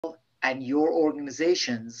and your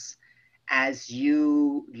organizations as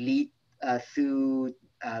you lead through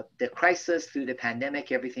the crisis, through the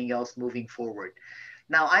pandemic, everything else moving forward.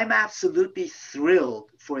 Now, I'm absolutely thrilled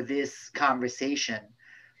for this conversation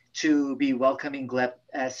to be welcoming Gleb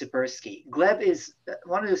Tsipursky. Gleb is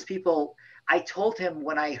one of those people. I told him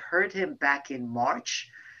when I heard him back in March,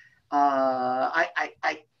 I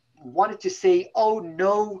wanted to say, oh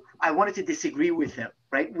no, I wanted to disagree with him,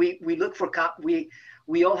 right? We look for,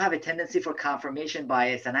 we all have a tendency for confirmation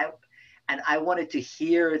bias. And I wanted to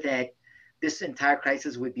hear that this entire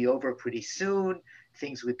crisis would be over pretty soon.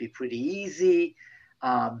 Things would be pretty easy.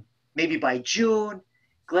 Maybe by June.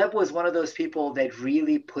 Gleb was one of those people that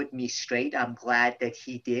really put me straight. I'm glad that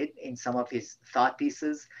he did in some of his thought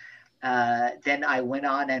pieces. Then I went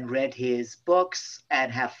on and read his books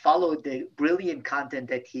and have followed the brilliant content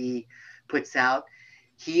that he puts out.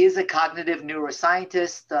 He is a cognitive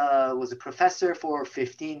neuroscientist, was a professor for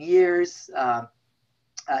 15 years.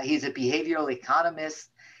 He's a behavioral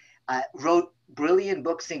economist, wrote brilliant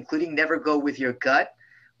books, including Never Go With Your Gut,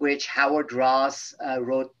 which Howard Ross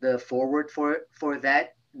wrote the foreword for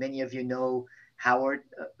that. Many of you know Howard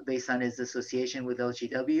based on his association with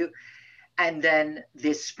LGW. And then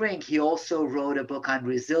this spring, he also wrote a book on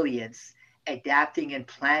resilience, adapting and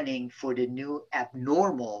planning for the new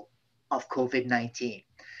abnormal of COVID-19.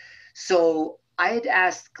 So I had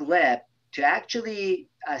asked Gleb to actually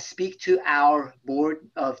speak to our board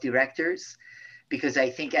of directors, because I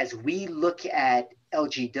think as we look at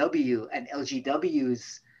LGW and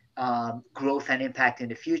LGW's growth and impact in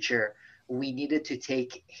the future, we needed to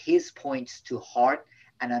take his points to heart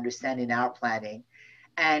and understand in our planning.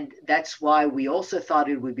 And that's why we also thought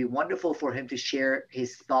it would be wonderful for him to share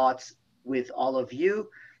his thoughts with all of you,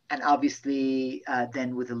 and obviously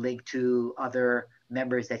then with a link to other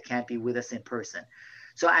members that can't be with us in person.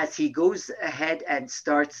 So as he goes ahead and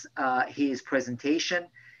starts his presentation,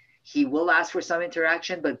 he will ask for some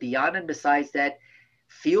interaction, but beyond and besides that,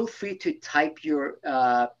 feel free to type your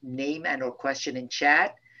name and or question in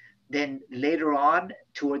chat. Then later on,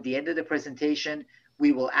 toward the end of the presentation,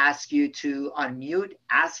 we will ask you to unmute,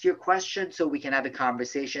 ask your question so we can have a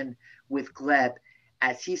conversation with Gleb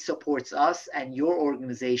as he supports us and your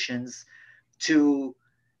organizations to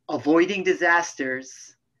avoiding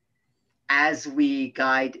disasters as we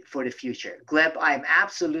guide for the future. Gleb, I'm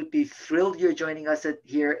absolutely thrilled you're joining us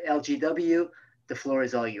here at LGW. The floor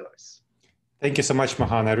is all yours. Thank you so much,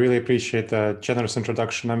 Mahan. I really appreciate the generous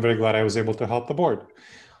introduction. I'm very glad I was able to help the board.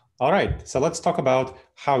 All right, so let's talk about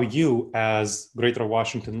how you as Greater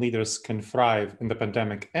Washington leaders can thrive in the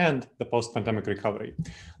pandemic and the post-pandemic recovery.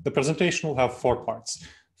 The presentation will have 4 parts.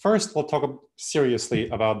 First, we'll talk seriously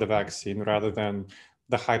about the vaccine rather than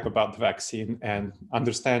the hype about the vaccine and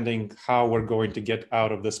understanding how we're going to get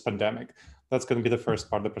out of this pandemic. That's going to be the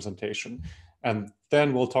first part of the presentation. And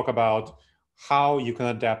then we'll talk about how you can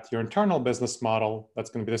adapt your internal business model.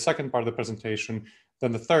 That's going to be the second part of the presentation.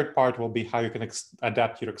 Then the third part will be how you can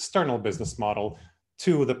adapt your external business model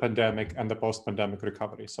to the pandemic and the post-pandemic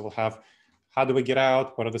recovery. So we'll have how do we get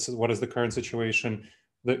out, what is the current situation,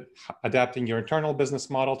 adapting your internal business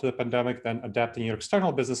model to the pandemic, then adapting your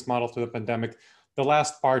external business model to the pandemic. The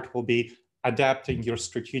last part will be adapting your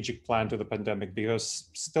strategic plan to the pandemic, because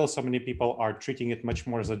still so many people are treating it much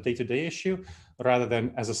more as a day-to-day issue rather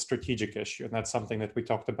than as a strategic issue. And that's something that we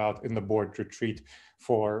talked about in the board retreat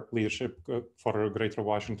for leadership, for Greater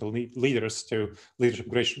Washington leaders to leadership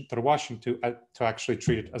Greater Washington to actually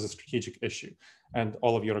treat it as a strategic issue. And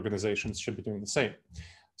all of your organizations should be doing the same.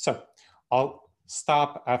 So I'll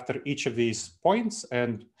stop after each of these points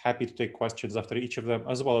and happy to take questions after each of them,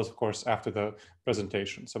 as well as, of course, after the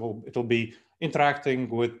presentation. So it'll be interacting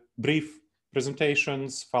with brief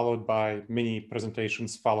presentations, followed by mini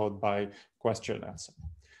presentations, followed by question and answer.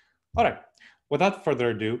 All right, without further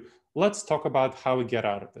ado, let's talk about how we get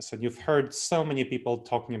out of this. And you've heard so many people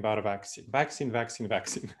talking about a vaccine.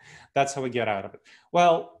 That's how we get out of it.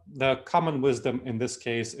 Well, the common wisdom in this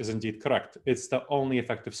case is indeed correct. It's the only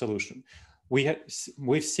effective solution.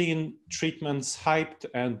 We've seen treatments hyped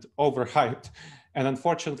and overhyped, and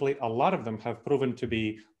unfortunately, a lot of them have proven to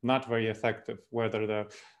be not very effective. Whether the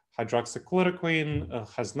hydroxychloroquine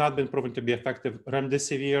has not been proven to be effective,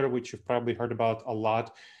 remdesivir, which you've probably heard about a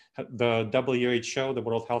lot. The WHO, the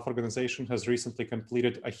World Health Organization, has recently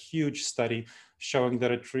completed a huge study showing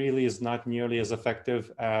that it really is not nearly as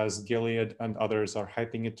effective as Gilead and others are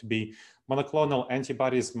hyping it to be. Monoclonal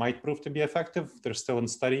antibodies might prove to be effective. They're still in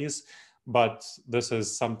studies, but this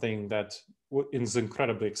is something that is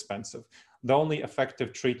incredibly expensive. The only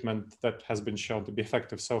effective treatment that has been shown to be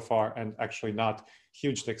effective so far, and actually not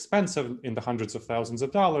hugely expensive in the hundreds of thousands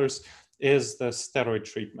of dollars, is the steroid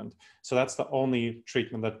treatment. So that's the only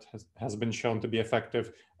treatment that has been shown to be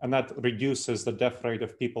effective, and that reduces the death rate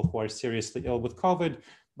of people who are seriously ill with COVID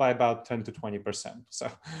by about 10 to 20%. So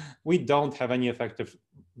we don't have any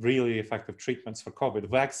really effective treatments for COVID.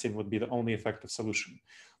 Vaccine would be the only effective solution.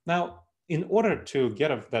 Now, in order to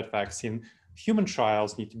get that vaccine, human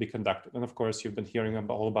trials need to be conducted. And of course, you've been hearing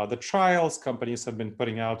all about the trials. Companies have been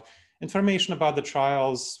putting out information about the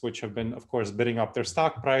trials, which have been, of course, bidding up their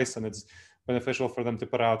stock price. And it's beneficial for them to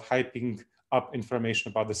put out hyping up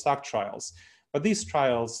information about the stock trials. But these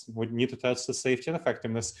trials would need to test the safety and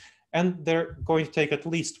effectiveness. And they're going to take at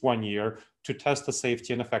least 1 year to test the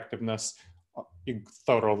safety and effectiveness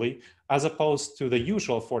thoroughly, as opposed to the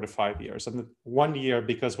usual 4 to 5 years. And 1 year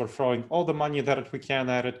because we're throwing all the money that we can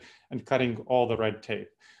at it and cutting all the red tape.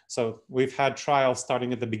 So we've had trials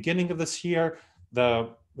starting at the beginning of this year. The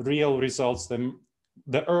real results,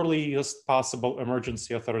 the earliest possible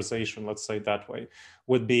emergency authorization, let's say that way,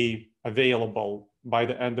 would be available by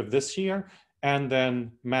the end of this year. And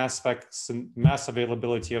then mass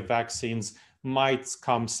availability of vaccines might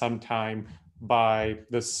come sometime by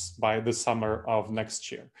the summer of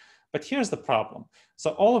next year. But here's the problem.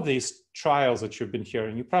 So all of these trials that you've been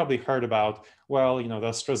hearing, you probably heard about, well, the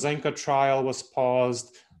AstraZeneca trial was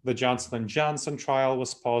paused, the Johnson & Johnson trial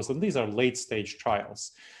was paused, and these are late stage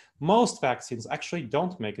trials. Most vaccines actually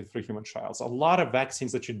don't make it through human trials. A lot of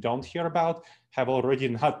vaccines that you don't hear about have already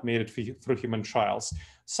not made it through human trials.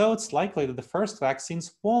 So it's likely that the first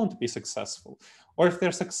vaccines won't be successful. Or if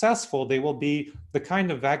they're successful, they will be the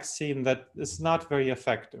kind of vaccine that is not very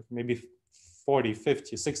effective, maybe 40,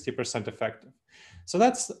 50, 60% effective. So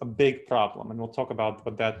that's a big problem, and we'll talk about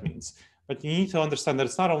what that means. But you need to understand that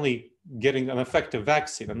it's not only getting an effective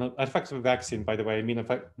vaccine. An effective vaccine, by the way, I mean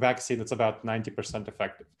a vaccine that's about 90%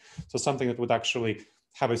 effective. So something that would actually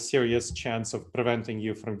have a serious chance of preventing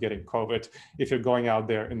you from getting COVID if you're going out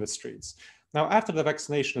there in the streets. Now, after the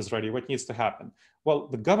vaccination is ready, what needs to happen? Well,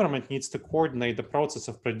 the government needs to coordinate the process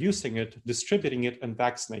of producing it, distributing it, and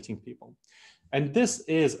vaccinating people. And this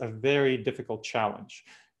is a very difficult challenge.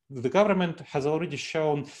 The government has already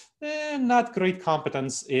shown not great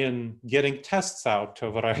competence in getting tests out to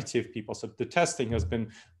a variety of people. So the testing has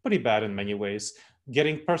been pretty bad in many ways.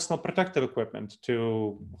 Getting personal protective equipment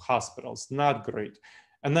to hospitals, not great.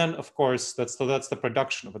 And then, of course, that's the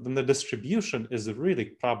production of it. Then the distribution is really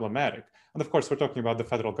problematic. And of course, we're talking about the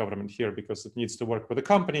federal government here because it needs to work with a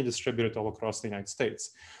company and distribute it all across the United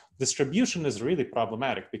States. Distribution is really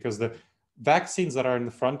problematic because the vaccines that are in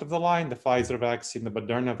the front of the line, the Pfizer vaccine, the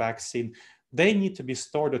Moderna vaccine, they need to be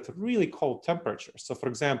stored at really cold temperatures. So for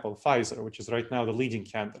example, Pfizer, which is right now the leading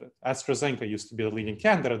candidate. AstraZeneca used to be the leading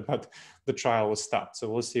candidate, but the trial was stopped. So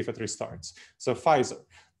we'll see if it restarts. So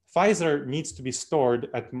Pfizer needs to be stored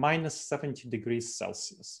at minus 70 degrees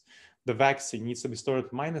Celsius. The vaccine needs to be stored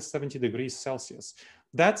at minus 70 degrees Celsius.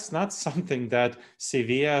 That's not something that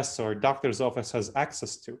CVS or doctor's office has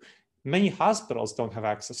access to. Many hospitals don't have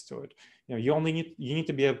access to it. You need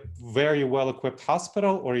to be a very well-equipped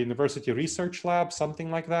hospital or university research lab, something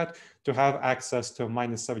like that, to have access to a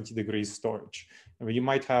minus 70 degrees storage. You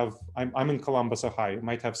might have, I'm in Columbus, Ohio, you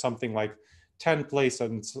might have something like 10 places,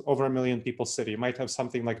 and it's over 1 million people city. You might have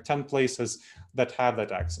something like 10 places that have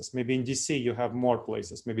that access. Maybe in DC, you have more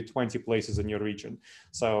places, maybe 20 places in your region.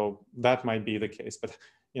 So that might be the case. But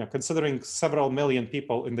considering several million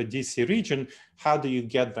people in the DC region, how do you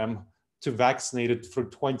get them to vaccinate it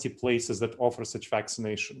through 20 places that offer such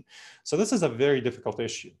vaccination? So this is a very difficult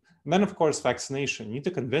issue. And then, of course, vaccination. You need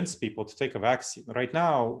to convince people to take a vaccine. Right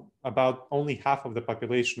now, about only half of the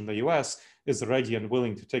population in the US is ready and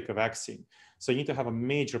willing to take a vaccine. So you need to have a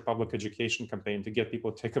major public education campaign to get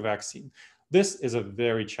people to take a vaccine. This is a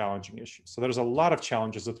very challenging issue. So there's a lot of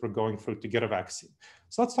challenges that we're going through to get a vaccine.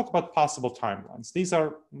 So let's talk about possible timelines. These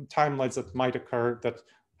are timelines that might occur that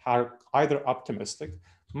are either optimistic,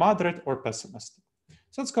 moderate, or pessimistic.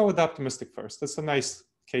 So let's go with the optimistic first. That's a nice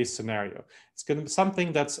case scenario. It's going to be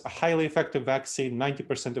something that's a highly effective vaccine,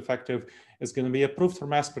 90% effective, is going to be approved for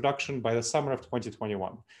mass production by the summer of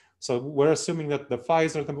 2021. So we're assuming that the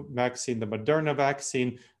Pfizer vaccine, the Moderna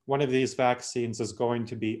vaccine, one of these vaccines is going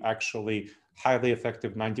to be actually highly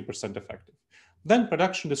effective, 90% effective. Then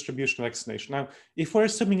production, distribution, vaccination. Now, if we're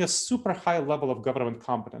assuming a super high level of government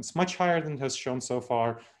competence, much higher than has shown so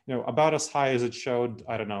far, about as high as it showed,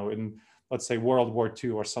 I don't know, in let's say World War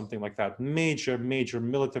II or something like that, major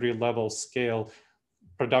military level scale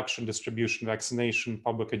production, distribution, vaccination,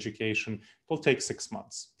 public education, it will take 6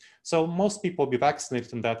 months. So most people will be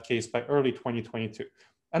vaccinated in that case by early 2022.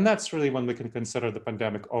 And that's really when we can consider the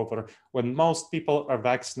pandemic over, when most people are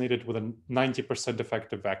vaccinated with a 90%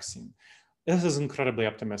 effective vaccine. This is incredibly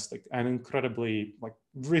optimistic and incredibly, like,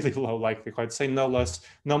 really low likelihood. I'd say no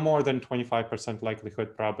more than 25%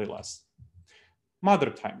 likelihood, probably less.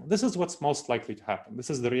 Moderate time. This is what's most likely to happen. This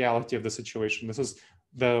is the reality of the situation. This is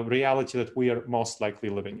the reality that we are most likely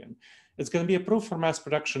living in. It's going to be approved for mass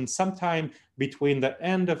production sometime between the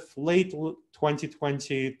end of late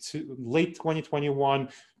 2020 to late 2021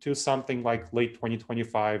 to something like late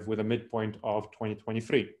 2025 with a midpoint of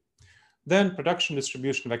 2023. Then production,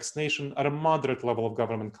 distribution, vaccination at a moderate level of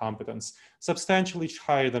government competence, substantially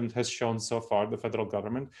higher than it has shown so far, the federal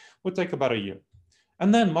government, would take about a year.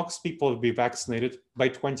 And then most people will be vaccinated by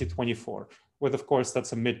 2024, with, of course,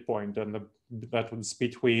 that's a midpoint, and that was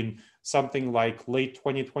between something like late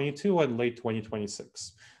 2022 and late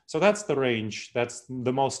 2026. So that's the range, that's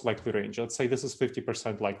the most likely range. Let's say this is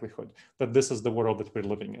 50% likelihood that this is the world that we're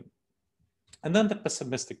living in. And then the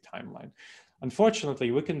pessimistic timeline.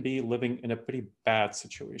 Unfortunately, we can be living in a pretty bad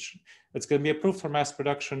situation. It's going to be approved for mass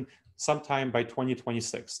production sometime by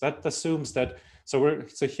 2026. That assumes that, so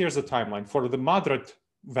here's the timeline. For the moderate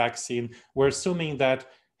vaccine, we're assuming that,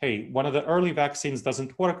 hey, one of the early vaccines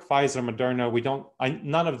doesn't work, Pfizer, Moderna,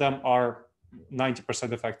 none of them are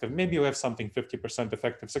 90% effective. Maybe we have something 50%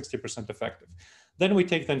 effective, 60% effective. Then we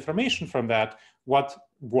take the information from that, what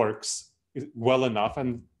works well enough,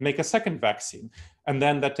 and make a second vaccine. And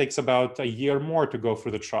then that takes about a year more to go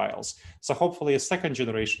through the trials. So hopefully a second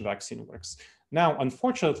generation vaccine works. Now,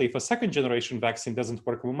 unfortunately, if a second generation vaccine doesn't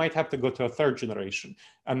work, we might have to go to a third generation.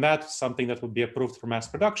 And that's something that would be approved for mass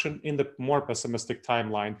production in the more pessimistic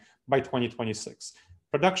timeline by 2026.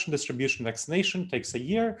 Production, distribution, vaccination takes a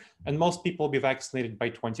year, and most people will be vaccinated by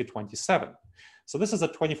 2027. So this is a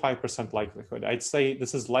 25% likelihood. I'd say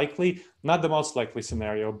this is likely, not the most likely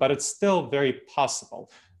scenario, but it's still very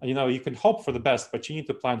possible. You can hope for the best, but you need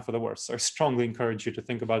to plan for the worst. So I strongly encourage you to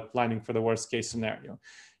think about planning for the worst case scenario.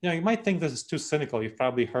 You might think this is too cynical. You've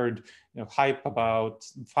probably heard hype about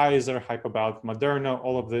Pfizer, hype about Moderna,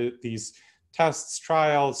 all of these tests,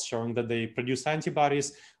 trials showing that they produce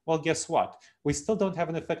antibodies. Well, guess what? We still don't have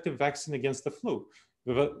an effective vaccine against the flu.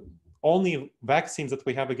 The only vaccines that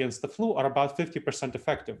we have against the flu are about 50%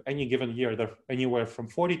 effective. Any given year, they're anywhere from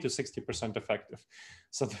 40 to 60% effective.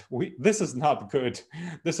 So this is not good.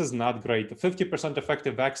 This is not great. The 50%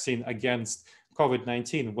 effective vaccine against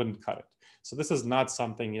COVID-19 wouldn't cut it. So this is not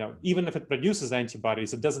something, even if it produces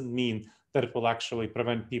antibodies, it doesn't mean that it will actually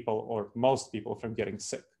prevent people or most people from getting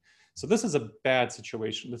sick. So this is a bad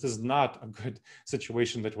situation. This is not a good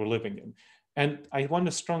situation that we're living in. And I want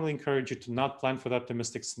to strongly encourage you to not plan for the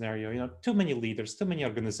optimistic scenario. Too many leaders, too many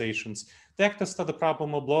organizations, they act as though the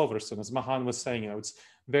problem will blow over soon. As Mahan was saying, it's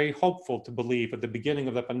very hopeful to believe at the beginning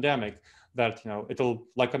of the pandemic that, it'll,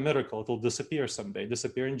 like a miracle, it'll disappear someday,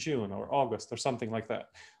 disappear in June or August or something like that.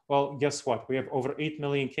 Well, guess what? We have over 8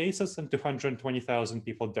 million cases and 220,000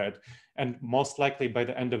 people dead. And most likely by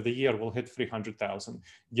the end of the year, we'll hit 300,000,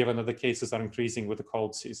 given that the cases are increasing with the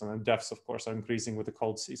cold season, and deaths, of course, are increasing with the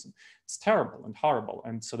cold season. It's terrible and horrible.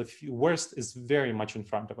 And so the worst is very much in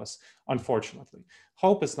front of us, unfortunately.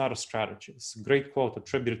 Hope is not a strategy. It's a great quote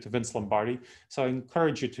attributed to Vince Lombardi. So I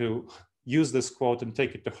encourage you to use this quote and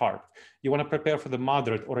take it to heart. You want to prepare for the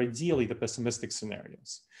moderate or ideally the pessimistic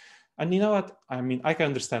scenarios. And you know what? I can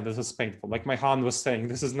understand this is painful. Like Mahan was saying,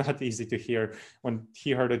 this is not easy to hear. When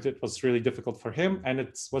he heard it, it was really difficult for him. And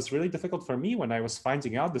it was really difficult for me when I was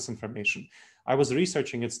finding out this information. I was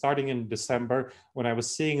researching it starting in December when I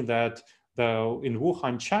was seeing that in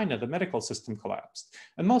Wuhan, China, the medical system collapsed.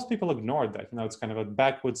 And most people ignored that. It's kind of a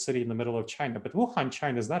backwoods city in the middle of China. But Wuhan,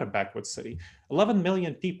 China is not a backwoods city. 11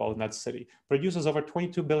 million people in that city, produces over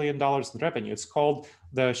 $22 billion in revenue. It's called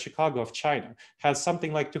the Chicago of China, has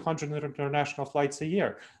something like 200 international flights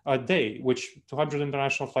a day, which 200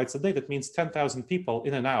 international flights a day, that means 10,000 people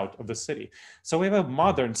in and out of the city. So we have a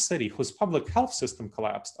modern city whose public health system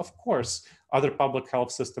collapsed. Of course, other public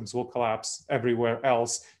health systems will collapse everywhere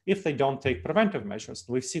else if they don't take preventive measures.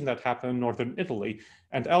 We've seen that happen in northern Italy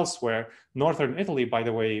and elsewhere. Northern Italy, by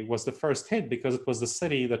the way, was the first hit because it was the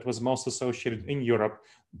city that was most associated in Europe,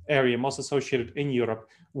 most associated in Europe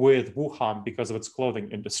with Wuhan because of its clothing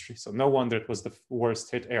industry. So no wonder it was the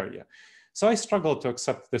worst hit area. So I struggle to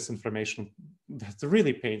accept this information. That's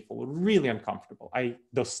really painful, really uncomfortable. I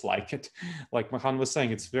dislike it. Like Mahan was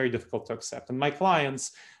saying, it's very difficult to accept. And my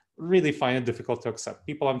clients really find it difficult to accept.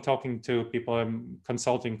 People I'm talking to, people I'm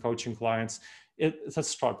consulting, coaching clients, it's a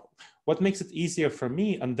struggle. What makes it easier for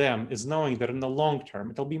me and them is knowing that in the long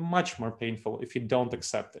term, it'll be much more painful if you don't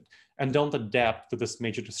accept it and don't adapt to this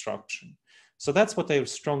major disruption. So that's what I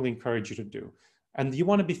strongly encourage you to do. And you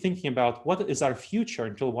want to be thinking about what is our future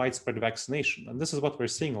until widespread vaccination. And this is what we're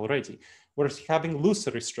seeing already. We're having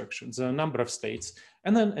looser restrictions in a number of states,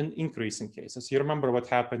 and then an increase in cases. You remember what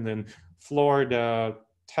happened in Florida,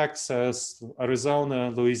 Texas, Arizona,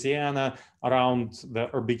 Louisiana around the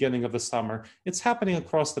beginning of the summer. It's happening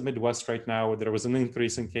across the Midwest right now, where there was an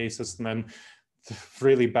increase in cases and then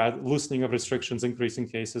really bad loosening of restrictions, increasing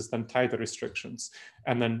cases, then tighter restrictions,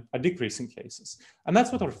 and then a decrease in cases. And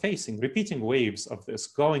that's what we're facing, repeating waves of this,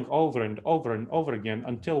 going over and over and over again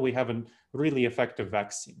until we have a really effective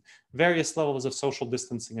vaccine. Various levels of social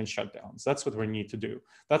distancing and shutdowns. That's what we need to do.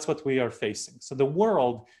 That's what we are facing. So the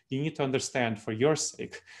world, you need to understand, for your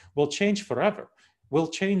sake, will change forever. We'll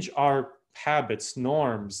change our habits,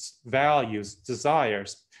 norms, values,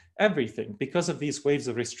 desires, everything because of these waves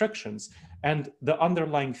of restrictions and the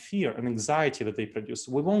underlying fear and anxiety that they produce.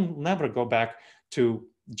 We will never go back to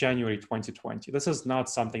January 2020. This is not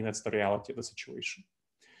something that's the reality of the situation.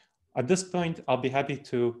 At this point, I'll be happy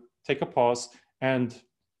to take a pause and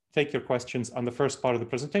take your questions on the first part of the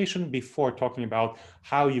presentation before talking about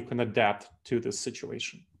how you can adapt to this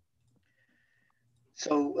situation.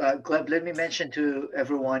 So, Gleb, let me mention to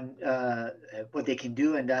everyone what they can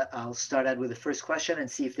do, and I'll start out with the first question and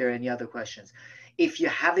see if there are any other questions. If you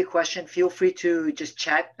have a question, feel free to just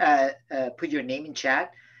chat, put your name in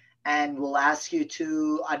chat, and we'll ask you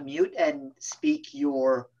to unmute and speak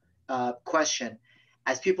your question.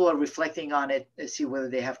 As people are reflecting on it, see whether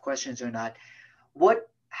they have questions or not. What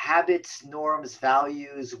habits, norms,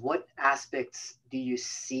 values, what aspects do you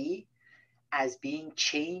see as being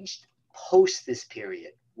changed post this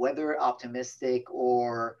period, whether optimistic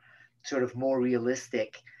or sort of more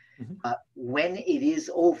realistic, when it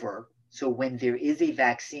is over? So when there is a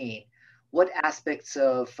vaccine, what aspects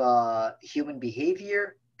of human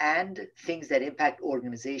behavior and things that impact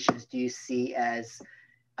organizations do you see as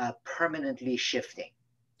permanently shifting?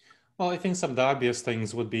 Well, I think some of the obvious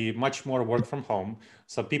things would be much more work from home.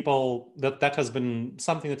 So people, that has been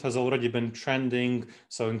something that has already been trending.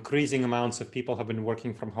 So increasing amounts of people have been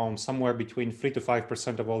working from home, somewhere between 3 to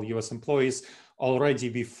 5% of all US employees already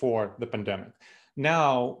before the pandemic.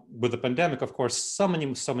 Now, with the pandemic, of course, so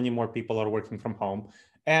many more people are working from home.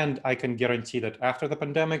 And I can guarantee that after the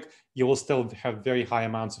pandemic, you will still have very high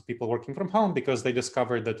amounts of people working from home because they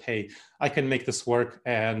discovered that, hey, I can make this work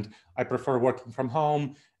and I prefer working from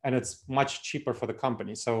home, and it's much cheaper for the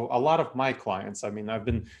company. So a lot of my clients, I mean, I've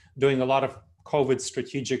been doing a lot of COVID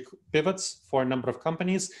strategic pivots for a number of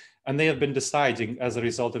companies, and they have been deciding as a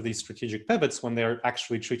result of these strategic pivots, when they're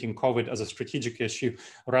actually treating COVID as a strategic issue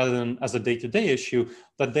rather than as a day-to-day issue,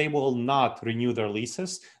 that they will not renew their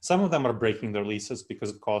leases. Some of them are breaking their leases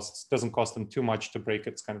because it doesn't cost them too much to break.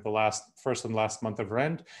 It's kind of the first and last month of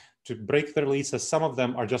rent to break their leases. Some of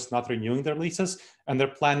them are just not renewing their leases, and they're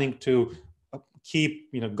planning to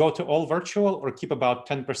go to all virtual or keep about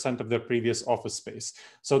 10% of their previous office space.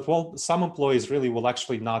 So some employees really will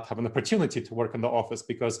actually not have an opportunity to work in the office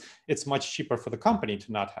because it's much cheaper for the company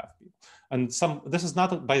to not have people. And this is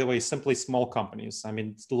not, by the way, simply small companies. I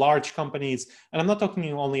mean, it's large companies, and I'm not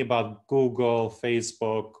talking only about Google,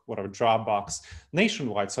 Facebook, whatever, Dropbox,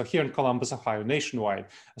 nationwide. So here in Columbus, Ohio, nationwide,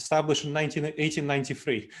 established in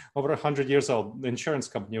 1893, over 100 years old, the insurance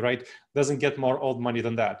company, right? Doesn't get more old money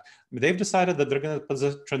than that. They've decided that they're going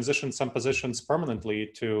to transition some positions permanently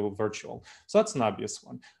to virtual. So that's an obvious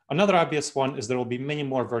one. Another obvious one is there will be many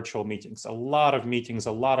more virtual meetings. A lot of meetings,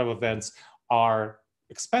 a lot of events are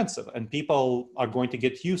expensive, and people are going to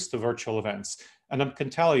get used to virtual events. And I can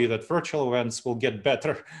tell you that virtual events will get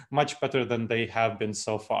better, much better than they have been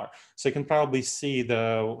so far. So you can probably see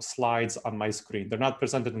the slides on my screen. They're not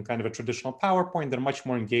presented in kind of a traditional PowerPoint. They're much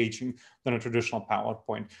more engaging than a traditional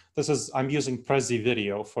PowerPoint. I'm using Prezi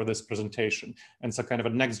Video for this presentation. And it's a kind of a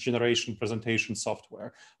next generation presentation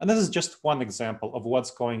software. And this is just one example of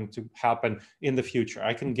what's going to happen in the future.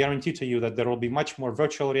 I can guarantee to you that there will be much more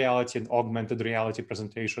virtual reality and augmented reality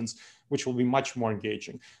presentations, which will be much more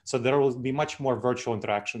engaging. So there will be much more virtual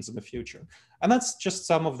interactions in the future. And that's just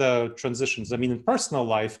some of the transitions. I mean, in personal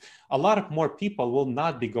life, a lot of more people will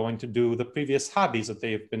not be going to do the previous hobbies that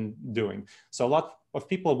they've been doing. So a lot of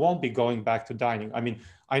people won't be going back to dining. I mean,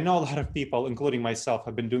 I know a lot of people, including myself,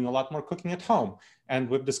 have been doing a lot more cooking at home. And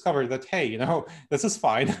we've discovered that, hey, this is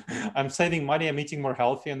fine. I'm saving money, I'm eating more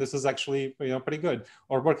healthy, and this is actually, pretty good.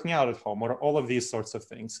 Or working out at home, or all of these sorts of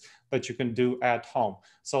things that you can do at home.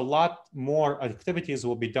 So a lot more activities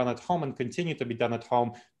will be done at home and continue to be done at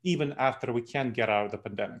home even after we can get out of the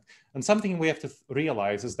pandemic. And something we have to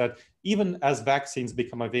realize is that even as vaccines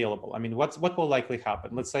become available, I mean, what will likely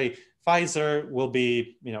happen? Let's say Pfizer will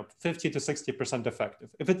be, 50 to 60% effective.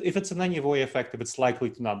 If it's in any way effective, it's likely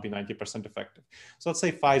to not be 90% effective. So let's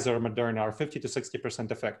say Pfizer or Moderna are 50 to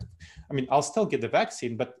 60% effective. I mean, I'll still get the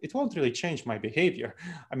vaccine, but it won't really change my behavior.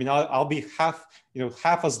 I mean, I'll be half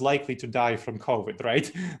as likely to die from COVID,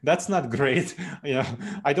 right? That's not great.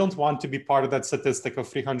 I don't want to be part of that statistic of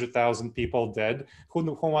 300,000 people dead. Who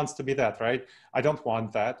wants to be that, right? I don't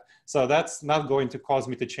want that. So that's not going to cause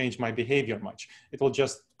me to change my behavior much. It will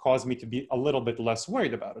just cause me to be a little bit less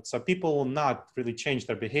worried about it. So people will not really change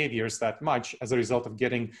their behaviors that much as a result of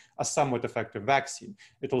getting a somewhat effective vaccine.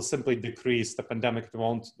 It will simply decrease the pandemic. It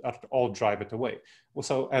won't at all drive it away.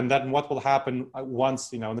 So, and then what will happen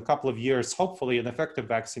once, in a couple of years, hopefully an effective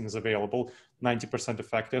vaccine is available, 90%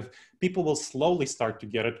 effective, people will slowly start to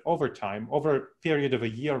get it over time, over a period of a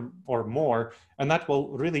year or more. And that will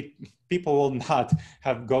really, people will not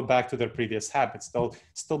go back to their previous habits. They'll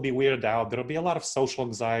still be weirded out. There'll be a lot of social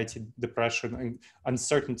anxiety, depression, and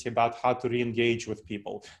uncertainty about how to re-engage with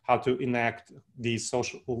people, how to enact these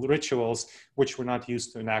social rituals, which we're not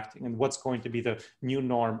used to enacting, and what's going to be the new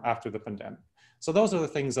norm after the pandemic. So those are the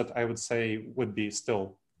things that I would say would be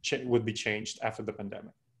changed after the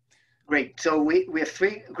pandemic. Great. So we have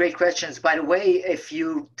three great questions. By the way, if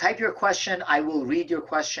you type your question, I will read your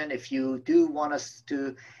question. If you do want us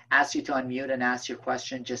to ask you to unmute and ask your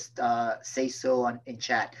question, just say so in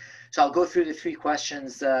chat. So I'll go through the three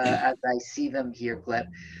questions as I see them here, Gleb.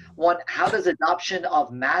 One, how does adoption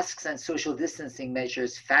of masks and social distancing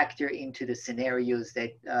measures factor into the scenarios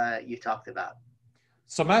that you talked about?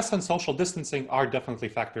 So masks and social distancing are definitely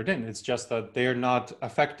factored in. It's just that they're not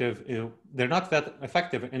effective. They're not that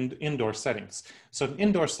effective in indoor settings. So in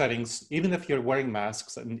indoor settings, even if you're wearing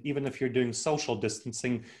masks and even if you're doing social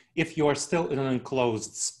distancing, if you are still in an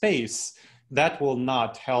enclosed space, that will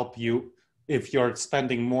not help you if you're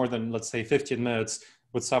spending more than, let's say, 15 minutes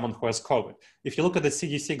with someone who has COVID. If you look at the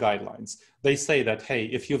CDC guidelines, they say that, hey,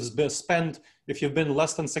 if you've been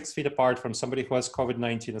less than 6 feet apart from somebody who has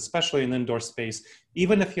COVID-19, especially in indoor space,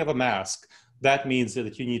 even if you have a mask, that means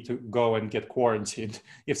that you need to go and get quarantined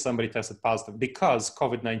if somebody tested positive, because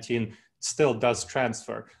COVID-19 still does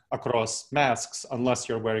transfer across masks unless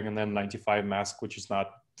you're wearing an N95 mask, which is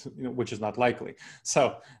not likely.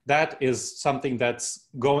 So that is something that's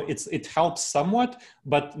it helps somewhat,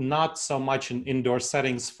 but not so much in indoor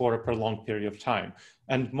settings for a prolonged period of time.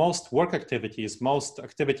 And most activities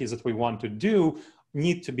that we want to do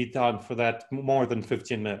need to be done for that more than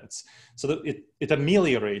 15 minutes. So that it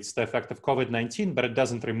ameliorates the effect of COVID-19, but it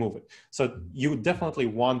doesn't remove it. So you definitely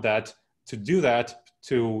want to do that.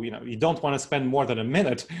 You don't want to spend more than a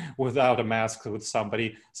minute without a mask with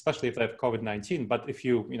somebody, especially if they have COVID-19. But if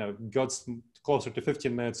you go closer to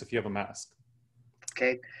 15 minutes if you have a mask.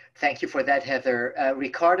 Okay, thank you for that, Heather.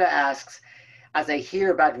 Ricarda asks, as I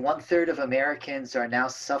hear about 1/3 of Americans are now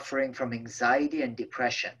suffering from anxiety and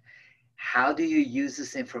depression, how do you use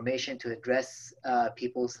this information to address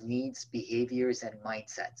people's needs, behaviors, and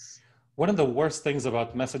mindsets? One of the worst things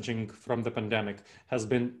about messaging from the pandemic has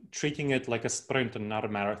been treating it like a sprint and not a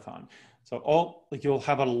marathon. So you'll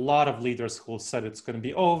have a lot of leaders who said it's going to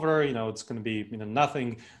be over, it's going to be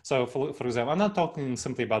nothing. So for example, I'm not talking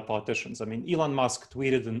simply about politicians. I mean, Elon Musk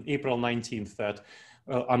tweeted on April 19th that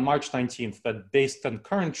on March 19th that based on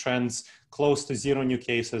current trends, close to 0 new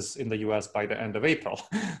cases in the US by the end of April.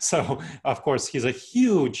 So of course, he's a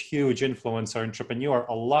huge influencer, entrepreneur.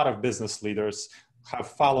 A lot of business leaders have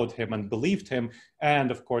followed him and believed him.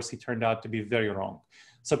 And of course, he turned out to be very wrong.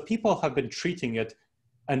 So people have been treating it,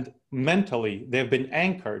 and mentally, they've been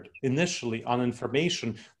anchored initially on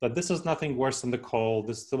information that this is nothing worse than the cold,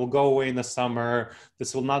 this will go away in the summer,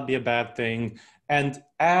 this will not be a bad thing. And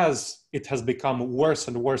as it has become worse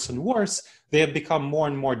and worse and worse, they have become more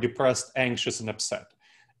and more depressed, anxious, and upset.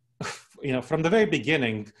 From the very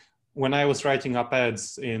beginning, when I was writing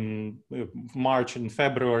op-eds in March and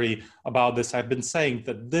February about this, I've been saying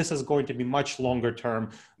that this is going to be much longer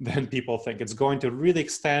term than people think. It's going to really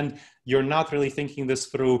extend. You're not really thinking this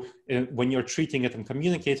through when you're treating it and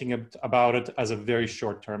communicating about it as a very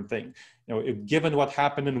short-term thing. Given what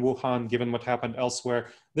happened in Wuhan, given what happened elsewhere,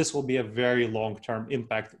 this will be a very long-term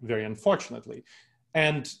impact, very unfortunately.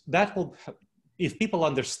 And that will, if people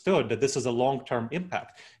understood that this is a long-term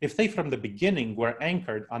impact, if they from the beginning were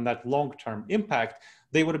anchored on that long-term impact,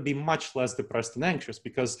 they would be much less depressed and anxious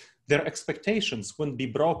because their expectations wouldn't be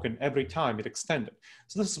broken every time it extended.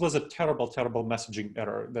 So this was a terrible, terrible messaging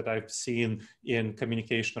error that I've seen in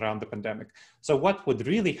communication around the pandemic. So what would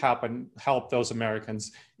really help those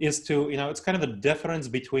Americans is to, it's kind of the difference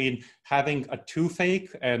between having a toothache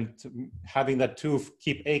and having that tooth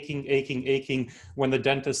keep aching when the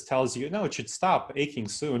dentist tells you, no, it should stop aching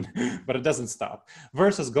soon, but it doesn't stop,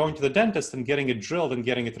 versus going to the dentist and getting it drilled and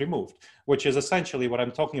getting it removed, which is essentially what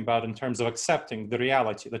I'm talking about in terms of accepting the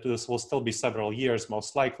reality that this will still be several years,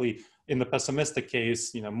 most likely. In the pessimistic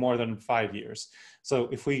case, more than 5 years. So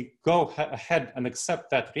if we go ahead and accept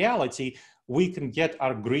that reality, we can get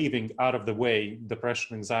our grieving out of the way,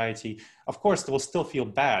 depression, anxiety. Of course, it will still feel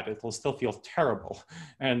bad. It will still feel terrible.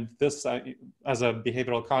 And this, as a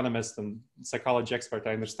behavioral economist and psychology expert,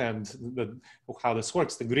 I understand how this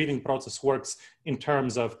works. The grieving process works in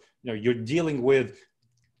terms of, you're dealing with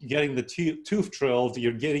getting the tooth drilled,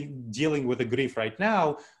 you're dealing with the grief right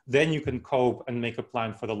now, then you can cope and make a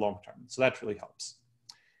plan for the long term. So that really helps.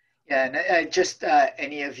 Yeah, and just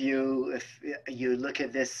any of you, if you look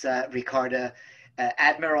at this, Ricardo,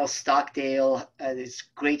 Admiral Stockdale, there's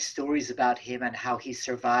great stories about him and how he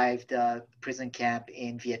survived prison camp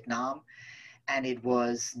in Vietnam. And it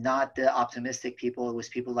was not the optimistic people, it was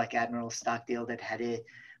people like Admiral Stockdale that had a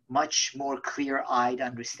much more clear-eyed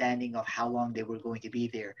understanding of how long they were going to be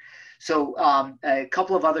there. So a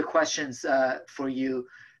couple of other questions for you.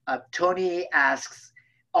 Tony asks,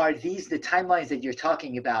 are these the timelines that you're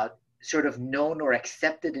talking about sort of known or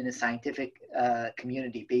accepted in the scientific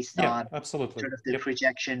community based on absolutely. sort of the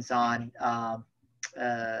projections on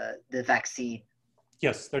the vaccine?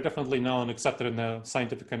 Yes, they're definitely known, accepted in the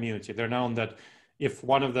scientific community. They're known that if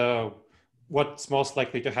what's most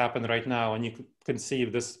likely to happen right now, and you can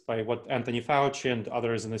conceive this by what Anthony Fauci and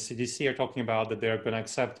others in the CDC are talking about, that they're going to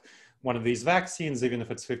accept one of these vaccines, even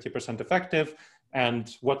if it's 50% effective.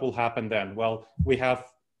 And what will happen then? Well, we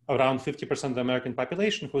have around 50% of the American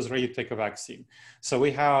population who's ready to take a vaccine. So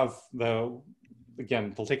we have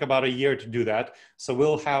again, it'll take about a year to do that. So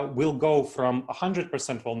we'll go from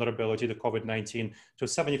 100% vulnerability to COVID-19 to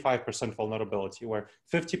 75% vulnerability, where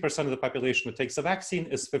 50% of the population that takes a vaccine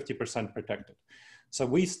is 50% protected. So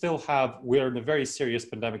we're in a very serious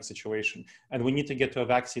pandemic situation, and we need to get to a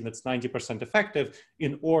vaccine that's 90% effective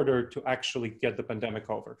in order to actually get the pandemic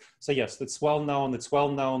over. So yes, it's well known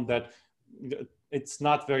that it's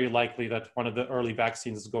not very likely that one of the early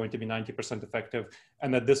vaccines is going to be 90% effective,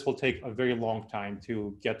 and that this will take a very long time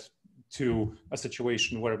to get to a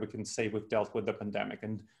situation where we can say we've dealt with the pandemic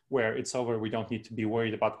and where it's over. We don't need to be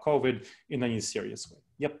worried about COVID in any serious way.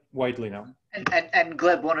 Yep, widely known. And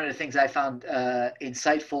Gleb, one of the things I found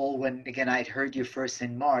insightful when, again, I'd heard you first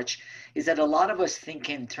in March, is that a lot of us think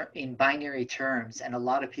in binary terms, and a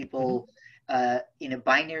lot of people in a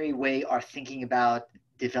binary way are thinking about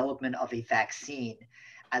development of a vaccine,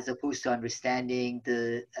 as opposed to understanding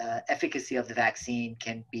the efficacy of the vaccine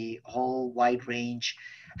can be a whole wide range,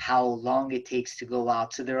 how long it takes to go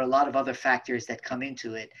out. So there are a lot of other factors that come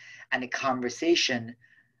into it. And the conversation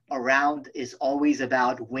around is always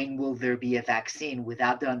about when will there be a vaccine,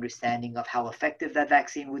 without the understanding of how effective that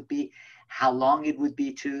vaccine would be, how long it would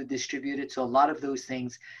be to distribute it. So a lot of those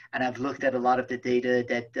things, and I've looked at a lot of the data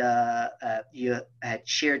that you had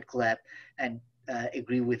shared, Gleb, and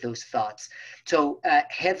agree with those thoughts. So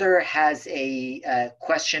Heather has a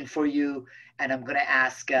question for you, and I'm going to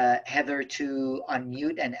ask Heather to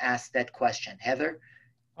unmute and ask that question. Heather?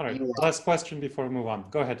 All right, last question before we move on.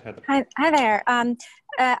 Go ahead, Heather. Hi there. I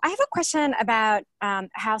have a question about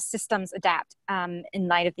how systems adapt in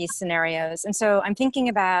light of these scenarios. And so I'm thinking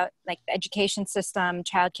about like the education system,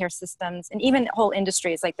 childcare systems, and even whole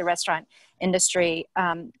industries like the restaurant industry,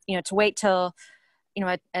 to wait till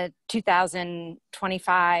a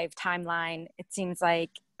 2025 timeline. It seems like,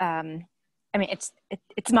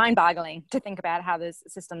 it's mind-boggling to think about how those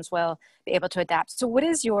systems will be able to adapt. So what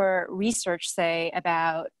does your research say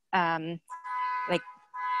about, I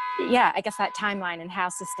guess that timeline and how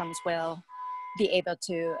systems will be able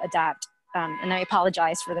to adapt? And I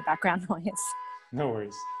apologize for the background noise. No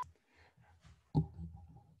worries.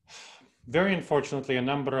 Very unfortunately, a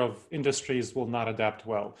number of industries will not adapt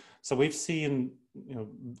well. So we've seen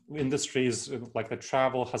industries like the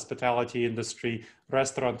travel, hospitality industry,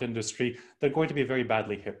 restaurant industry, they're going to be very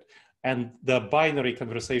badly hit. And the binary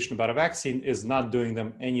conversation about a vaccine is not doing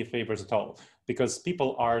them any favors at all. because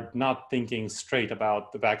people are not thinking straight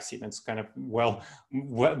about the vaccine. It's kind of, well,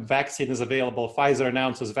 vaccine is available. Pfizer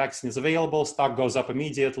announces vaccine is available, stock goes up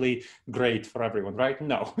immediately, great for everyone, right?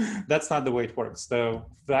 No, that's not the way it works. The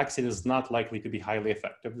vaccine is not likely to be highly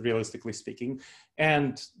effective, realistically speaking.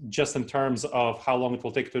 And just in terms of how long it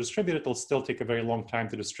will take to distribute it, it'll still take a very long time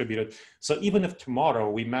to distribute it. So even if tomorrow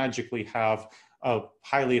we magically have a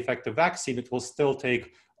highly effective vaccine, it will still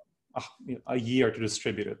take a year to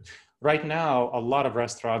distribute it. Right now, a lot of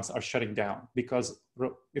restaurants are shutting down because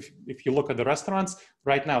if you look at the restaurants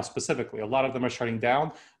right now specifically, a lot of them are shutting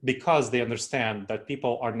down because they understand that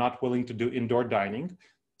people are not willing to do indoor dining.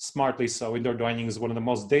 Smartly so. Indoor dining is one of the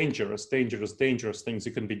most dangerous things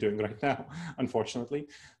you can be doing right now, unfortunately.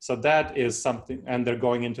 So that is something, and they're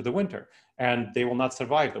going into the winter and they will not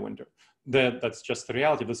survive the winter. That's just the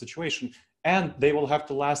reality of the situation. And they will have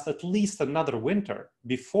to last at least another winter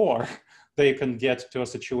before they can get to a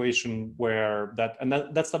situation where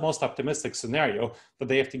that's the most optimistic scenario, that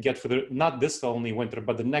they have to get for not this only winter,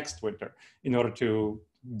 but the next winter in order to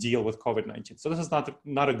deal with COVID-19. So this is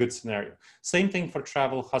not a good scenario. Same thing for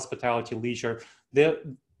travel, hospitality, leisure. They're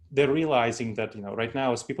realizing that, right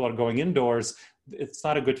now as people are going indoors, it's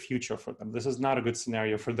not a good future for them. This is not a good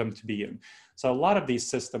scenario for them to be in. So a lot of these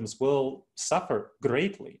systems will suffer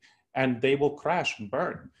greatly and they will crash and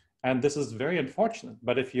burn. And this is very unfortunate.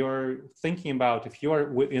 But if you're thinking about, if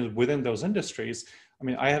you're within those industries, I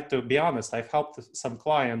mean, I have to be honest, I've helped some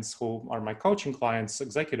clients who are my coaching clients,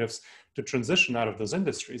 executives, to transition out of those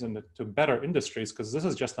industries and to better industries, because this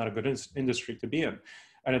is just not a good industry to be in.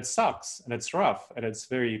 And it sucks and it's rough and it's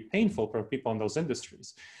very painful for people in those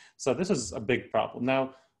industries. So this is a big problem.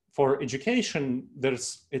 Now, for education,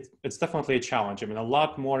 it's definitely a challenge. I mean, a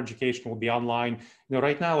lot more education will be online.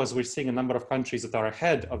 Right now, as we're seeing a number of countries that are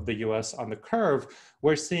ahead of the US on the curve,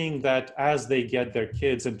 we're seeing that as they get their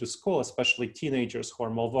kids into school, especially teenagers who are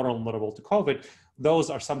more vulnerable to COVID, those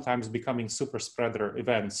are sometimes becoming super spreader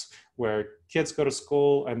events where kids go to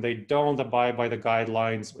school and they don't abide by the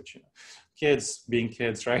guidelines, which, kids being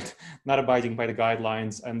kids, right? Not abiding by the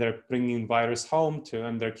guidelines, and they're bringing virus home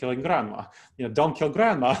and they're killing grandma. Don't kill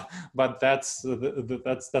grandma, but that's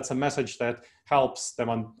a message that helps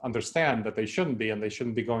them understand that they shouldn't be, and they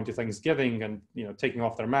shouldn't be going to Thanksgiving and taking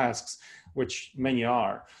off their masks, which many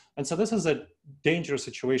are. And so this is a dangerous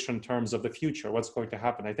situation in terms of the future, what's going to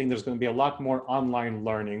happen. I think there's going to be a lot more online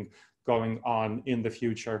learning going on in the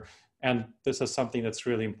future. And this is something that's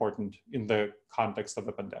really important in the context of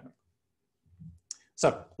the pandemic.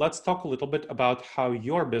 So let's talk a little bit about how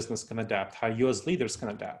your business can adapt, how you as leaders can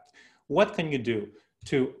adapt. What can you do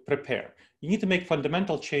to prepare? You need to make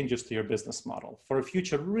fundamental changes to your business model for a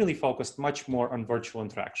future really focused much more on virtual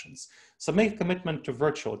interactions. So make a commitment to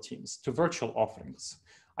virtual teams, to virtual offerings.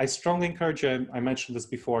 I strongly encourage you, I mentioned this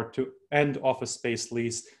before, to end office space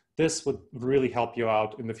lease. This would really help you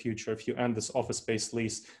out in the future. If you end this office space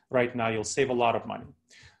lease right now, you'll save a lot of money.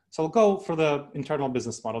 So I'll go for the internal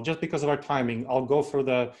business model. Just because of our timing, I'll go for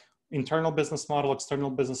the internal business model, external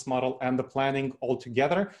business model, and the planning all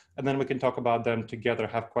together. And then we can talk about them together,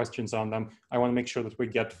 have questions on them. I want to make sure that we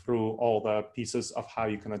get through all the pieces of how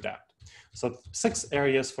you can adapt. So 6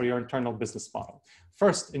 areas for your internal business model.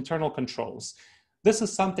 First, internal controls. This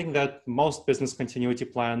is something that most business continuity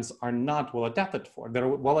plans are not well adapted for. They're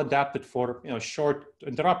well adapted for short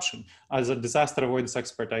interruption. As a disaster avoidance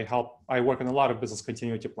expert, I work on a lot of business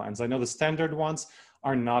continuity plans. I know the standard ones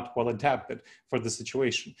are not well adapted for the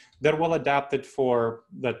situation. They're well adapted for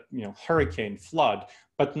that hurricane, flood,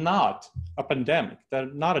 but not a pandemic.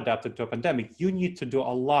 They're not adapted to a pandemic. You need to do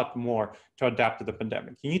a lot more to adapt to the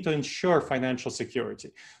pandemic. You need to ensure financial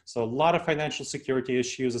security. So a lot of financial security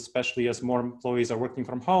issues, especially as more employees are working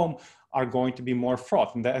from home, are going to be more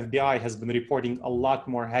fraught. And the FBI has been reporting a lot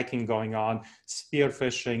more hacking going on, spear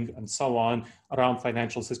phishing, and so on around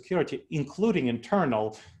financial security, including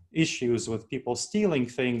internal issues with people stealing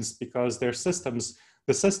things because their systems,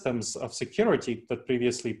 the systems of security that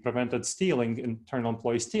previously prevented stealing, internal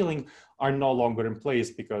employee stealing, are no longer in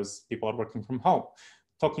place because people are working from home.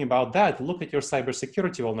 Talking about that, look at your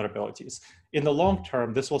cybersecurity vulnerabilities. In the long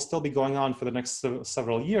term, this will still be going on for the next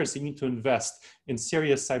several years. You need to invest in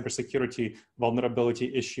serious cybersecurity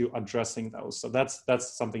vulnerability issue addressing those. So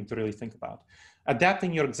that's something to really think about.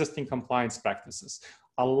 Adapting your existing compliance practices.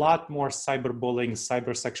 A lot more cyberbullying,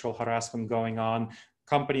 cybersexual harassment going on.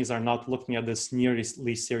 Companies are not looking at this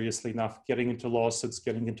nearly seriously enough, getting into lawsuits,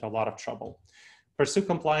 getting into a lot of trouble. Pursue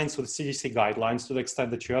compliance with CDC guidelines to the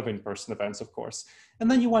extent that you have in-person events, of course.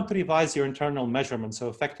 And then you want to revise your internal measurements of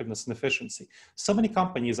effectiveness and efficiency. So many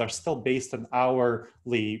companies are still based on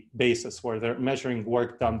hourly basis where they're measuring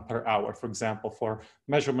work done per hour, for example, for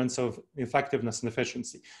measurements of effectiveness and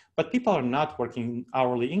efficiency. But people are not working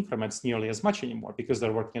hourly increments nearly as much anymore because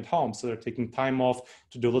they're working at home. So they're taking time off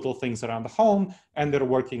to do little things around the home, and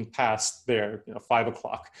they're working past their 5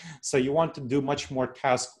 o'clock. So you want to do much more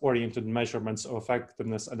task-oriented measurements of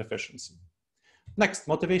effectiveness and efficiency. Next,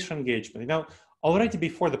 motivation engagement. Already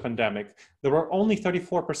before the pandemic, there were only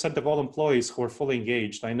 34% of all employees who were fully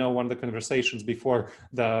engaged. I know one of the conversations before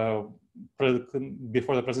the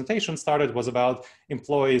presentation started was about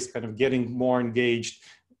employees kind of getting more engaged,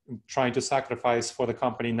 trying to sacrifice for the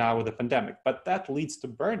company now with the pandemic. But that leads to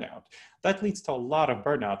burnout. That leads to a lot of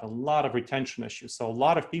burnout, a lot of retention issues. So a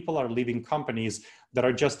lot of people are leaving companies that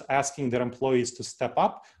are just asking their employees to step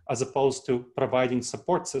up, as opposed to providing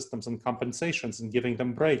support systems and compensations and giving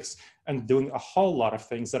them breaks and doing a whole lot of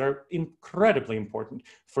things that are incredibly important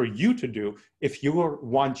for you to do if you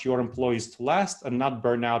want your employees to last and not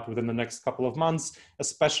burn out within the next couple of months,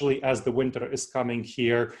 especially as the winter is coming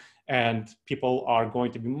here and people are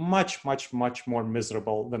going to be much, much, much more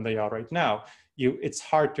miserable than they are right now. It's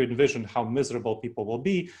hard to envision how miserable people will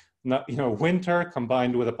be. Winter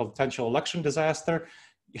combined with a potential election disaster,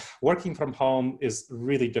 working from home is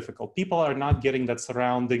really difficult. People are not getting that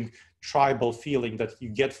surrounding tribal feeling that you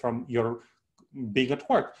get from your being at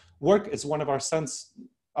work. Work is one of our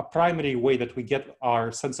a primary way that we get our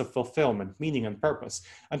sense of fulfillment, meaning, and purpose.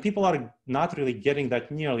 And people are not really getting that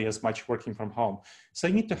nearly as much working from home. So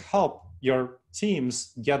you need to help your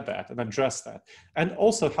teams get that and address that, and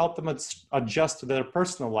also help them adjust to their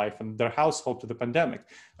personal life and their household to the pandemic.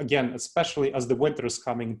 Again, especially as the winter is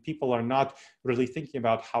coming, people are not really thinking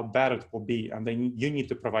about how bad it will be, and you need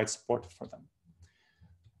to provide support for them.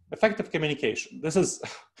 Effective communication. This is,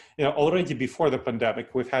 already before the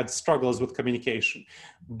pandemic, we've had struggles with communication,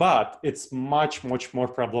 but it's much, much more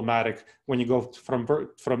problematic when you go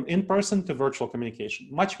from in-person to virtual communication.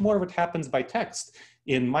 Much more of it happens by text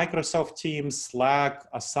in Microsoft Teams,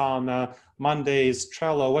 Slack, Asana, Mondays,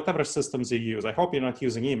 Trello, whatever systems you use. I hope you're not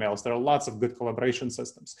using emails. There are lots of good collaboration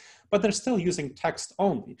systems, but they're still using text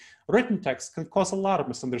only. Written text can cause a lot of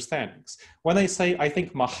misunderstandings. When I say, I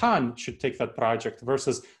think Mahan should take that project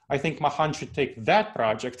versus I think Mahan should take that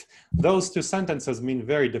project, those two sentences mean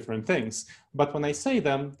very different things. But when I say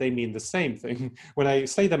them, they mean the same thing. When I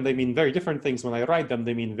say them, they mean very different things. When I write them,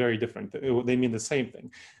 they mean they mean the same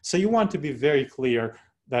thing. So you want to be very clear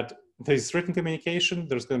that there's written communication,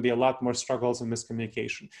 there's going to be a lot more struggles and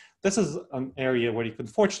miscommunication. This is an area where you can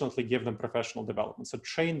fortunately give them professional development. So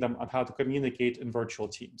train them on how to communicate in virtual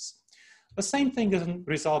teams. The same thing is in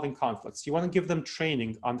resolving conflicts. You want to give them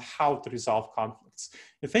training on how to resolve conflicts.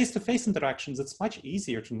 In face-to-face interactions, it's much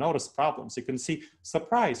easier to notice problems. You can see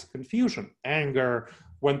surprise, confusion, anger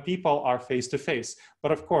when people are face-to-face.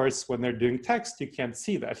 But of course, when they're doing text, you can't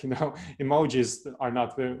see that. Emojis are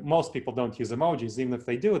not, most people don't use emojis. Even if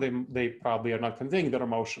they do, they probably are not conveying their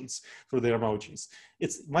emotions through their emojis.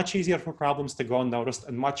 It's much easier for problems to go unnoticed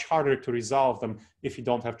and much harder to resolve them if you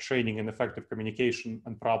don't have training in effective communication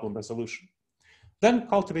and problem resolution. Then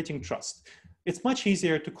cultivating trust. It's much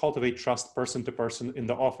easier to cultivate trust person to person in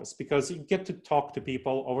the office because you get to talk to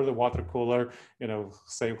people over the water cooler,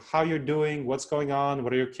 say how you're doing, what's going on,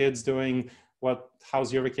 what are your kids doing,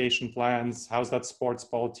 how's your vacation plans, how's that sports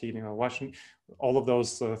ball team, watching all of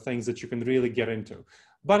those things that you can really get into.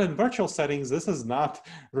 But in virtual settings, this is not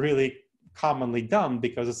really commonly done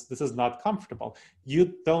because this is not comfortable.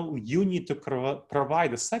 You need to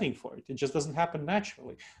provide a setting for it. It just doesn't happen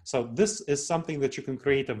naturally. So this is something that you can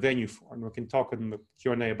create a venue for, and we can talk in the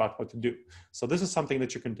Q&A about what to do. So this is something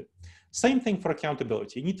that you can do. Same thing for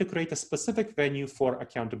accountability. You need to create a specific venue for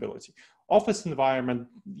accountability. Office environment,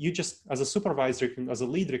 you just, as a supervisor, as a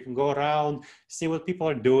leader, you can go around, see what people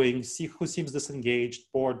are doing, see who seems disengaged,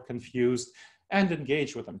 bored, confused, and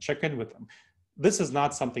engage with them, check in with them. This is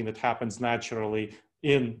not something that happens naturally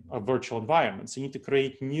in a virtual environment. So you need to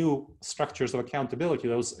create new structures of accountability,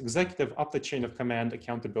 those executive up the chain of command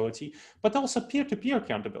accountability, but also peer-to-peer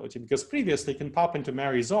accountability, because previously you can pop into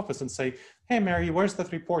Mary's office and say, hey, Mary, where's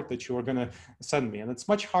that report that you were going to send me? And it's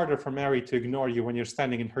much harder for Mary to ignore you when you're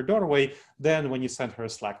standing in her doorway than when you send her a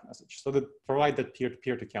Slack message. So provide that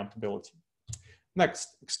peer-to-peer accountability.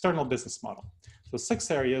 Next, external business model. So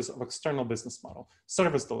 6 areas of external business model.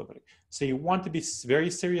 Service delivery. So you want to be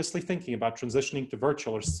very seriously thinking about transitioning to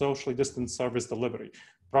virtual or socially distanced service delivery,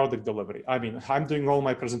 product delivery. I mean, I'm doing all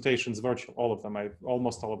my presentations virtual, all of them,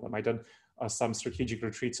 almost all of them. I did some strategic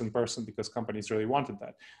retreats in person because companies really wanted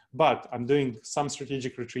that. But I'm doing some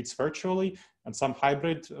strategic retreats virtually and some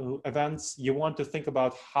hybrid events. You want to think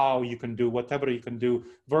about how you can do whatever you can do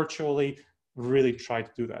virtually. Really try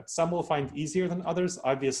to do that. Some will find easier than others.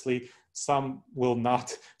 Obviously, Some will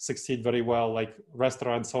not succeed very well, like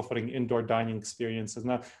restaurants offering indoor dining experiences.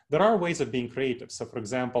 Now, there are ways of being creative. So for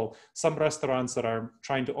example, some restaurants that are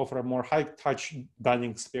trying to offer a more high-touch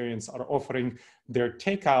dining experience are offering their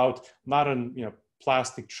takeout, not in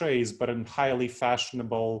plastic trays, but in highly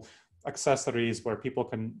fashionable accessories where people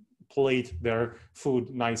can plate their food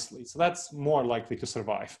nicely. So that's more likely to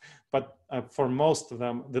survive. But for most of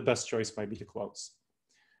them, the best choice might be to close.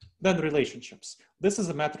 Then relationships. This is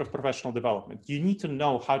a matter of professional development. You need to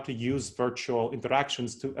know how to use virtual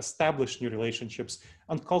interactions to establish new relationships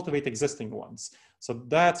and cultivate existing ones. So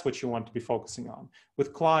that's what you want to be focusing on.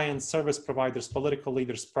 With clients, service providers, political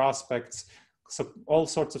leaders, prospects, so all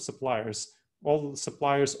sorts of suppliers,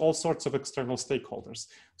 all sorts of external stakeholders.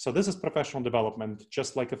 So this is professional development,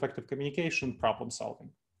 just like effective communication, problem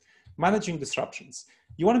solving. Managing disruptions.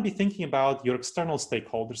 You want to be thinking about your external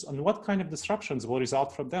stakeholders and what kind of disruptions will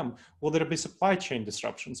result from them. Will there be supply chain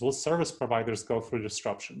disruptions? Will service providers go through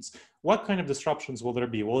disruptions? What kind of disruptions will there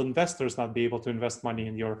be? Will investors not be able to invest money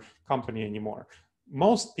in your company anymore?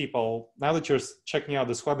 Most people, now that you're checking out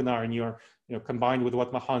this webinar and you're combined with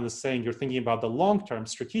what Mahan is saying, you're thinking about the long term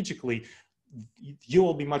strategically, you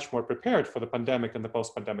will be much more prepared for the pandemic and the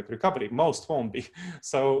post-pandemic recovery. Most won't be.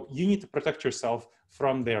 So you need to protect yourself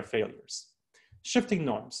from their failures. Shifting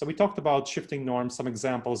norms. So we talked about shifting norms, some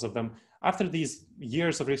examples of them. After these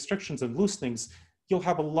years of restrictions and loosenings, you'll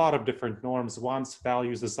have a lot of different norms, wants,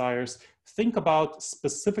 values, desires. Think about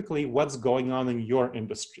specifically what's going on in your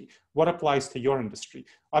industry. What applies to your industry?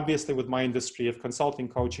 Obviously, with my industry of consulting,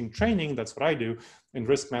 coaching, training, that's what I do, in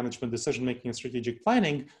risk management, decision-making, and strategic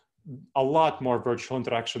planning, a lot more virtual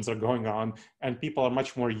interactions are going on and people are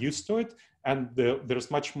much more used to it. And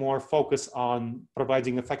there's much more focus on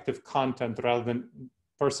providing effective content rather than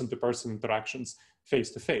person-to-person interactions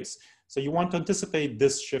face-to-face. So you want to anticipate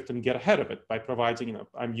this shift and get ahead of it by providing,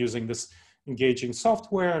 I'm using this engaging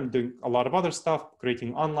software and doing a lot of other stuff,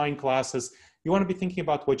 creating online classes. You want to be thinking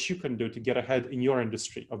about what you can do to get ahead in your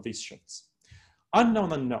industry of these shifts.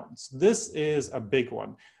 Unknown unknowns. This is a big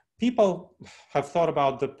one. People have thought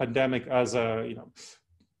about the pandemic as a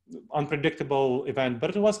unpredictable event,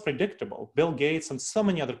 but it was predictable. Bill Gates and so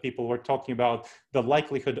many other people were talking about the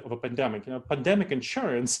likelihood of a pandemic. Pandemic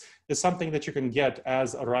insurance is something that you can get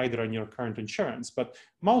as a rider on your current insurance, but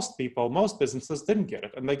most people, most businesses didn't get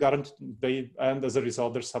it, and and as a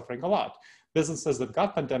result, they're suffering a lot. Businesses that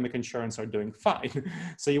got pandemic insurance are doing fine.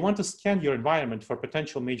 So you want to scan your environment for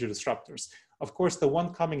potential major disruptors. Of course, the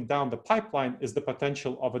one coming down the pipeline is the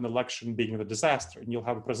potential of an election being a disaster. And you'll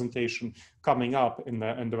have a presentation coming up in the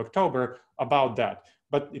end of October about that.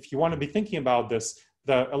 But if you want to be thinking about this,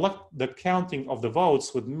 the counting of the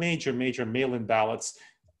votes with major mail-in ballots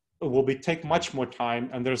will take much more time.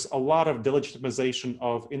 And there's a lot of delegitimization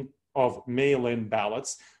of mail-in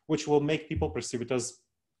ballots, which will make people perceive it as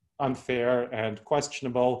unfair and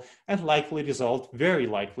questionable, and very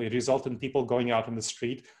likely result in people going out in the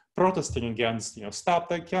street protesting against, stop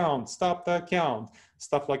the count,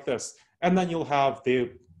 stuff like this. And then you'll have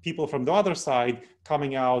the people from the other side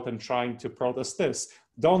coming out and trying to protest this.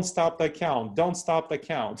 Don't stop the count, don't stop the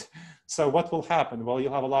count. So what will happen? Well,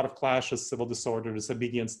 you'll have a lot of clashes, civil disorder,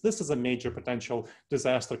 disobedience. This is a major potential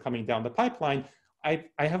disaster coming down the pipeline. I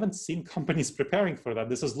haven't seen companies preparing for that.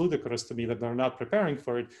 This is ludicrous to me that they're not preparing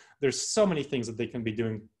for it. There's so many things that they can be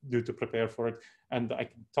do to prepare for it. And I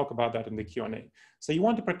can talk about that in the Q&A. So you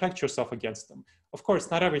want to protect yourself against them. Of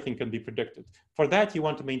course, not everything can be predicted. For that, you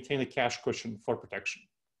want to maintain a cash cushion for protection.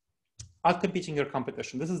 Outcompeting your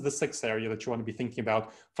competition. This is the sixth area that you want to be thinking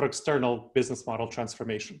about for external business model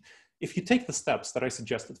transformation. If you take the steps that I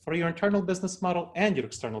suggested for your internal business model and your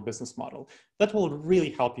external business model, that will really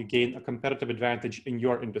help you gain a competitive advantage in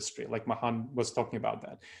your industry, like Mahan was talking about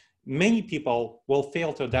that. Many people will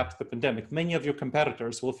fail to adapt to the pandemic. Many of your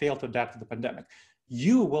competitors will fail to adapt to the pandemic.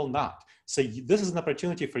 You will not. So this is an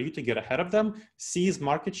opportunity for you to get ahead of them, seize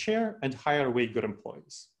market share, and hire away good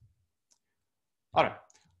employees. All right.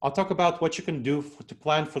 I'll talk about what you can do to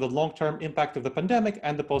plan for the long-term impact of the pandemic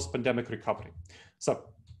and the post-pandemic recovery. So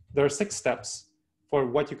there are 6 steps for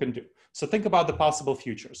what you can do. So think about the possible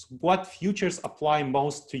futures. What futures apply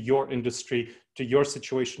most to your industry, to your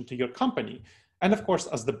situation, to your company? And of course,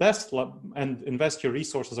 as the best, and invest your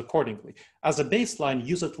resources accordingly. As a baseline,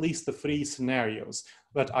 use at least the 3 scenarios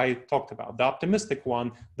that I talked about, the optimistic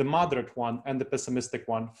one, the moderate one, and the pessimistic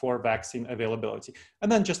one for vaccine availability.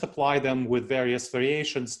 And then just apply them with various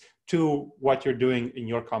variations to what you're doing in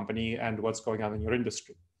your company and what's going on in your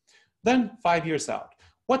industry. Then 5 years out,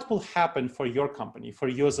 what will happen for your company, for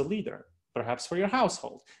you as a leader? Perhaps for your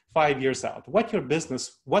household, 5 years out. What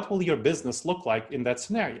will your business look like in that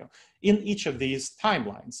scenario? In each of these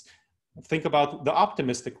timelines, Think about the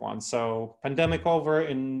optimistic one. So pandemic over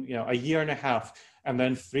in a year and a half, and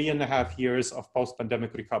then 3.5 years of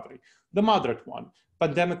post-pandemic recovery. The moderate one,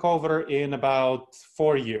 pandemic over in about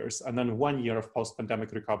 4 years, and then 1 year of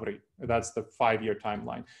post-pandemic recovery. That's the 5-year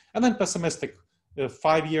timeline. And then pessimistic,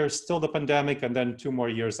 5 years, still the pandemic, and then 2 more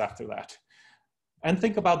years after that. And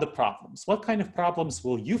think about the problems. What kind of problems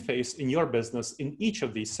will you face in your business in each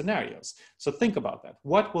of these scenarios? So think about that.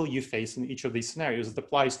 What will you face in each of these scenarios? It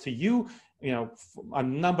applies to you. A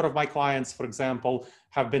number of my clients, for example,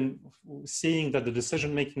 have been seeing that the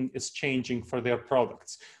decision-making is changing for their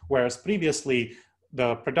products. Whereas previously,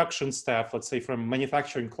 the production staff, let's say from a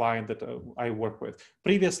manufacturing client that I work with,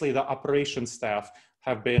 previously the operations staff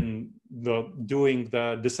have been doing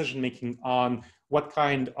the decision-making on what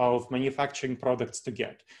kind of manufacturing products to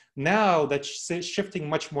get. Now that's shifting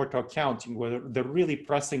much more to accounting, where they're really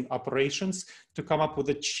pressing operations to come up with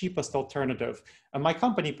the cheapest alternative. And my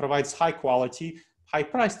company provides high quality, high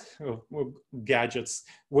priced gadgets,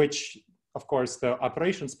 which of course the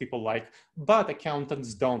operations people like, but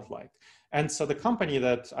accountants don't like. And so the company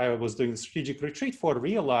that I was doing the strategic retreat for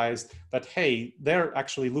realized that, hey, they're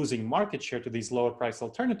actually losing market share to these lower price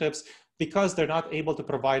alternatives because they're not able to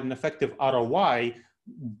provide an effective ROI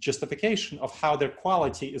justification of how their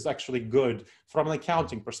quality is actually good from an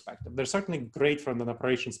accounting perspective. They're certainly great from an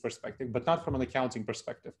operations perspective, but not from an accounting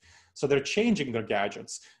perspective. So they're changing their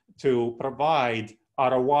gadgets to provide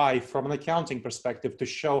ROI from an accounting perspective to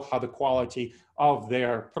show how the quality of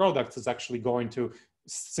their products is actually going to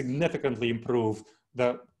significantly improve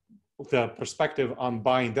the perspective on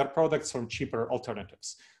buying their products from cheaper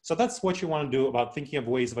alternatives. So that's what you want to do about thinking of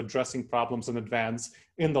ways of addressing problems in advance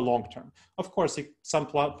in the long term. Of course, some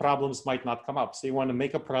problems might not come up. So you want to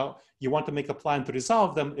make a plan to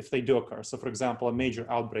resolve them if they do occur. So for example, a major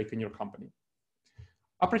outbreak in your company.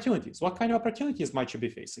 Opportunities. What kind of opportunities might you be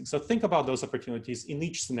facing? So think about those opportunities in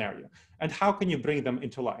each scenario and how can you bring them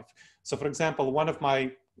into life? So for example, one of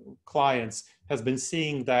my clients has been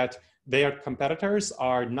seeing that their competitors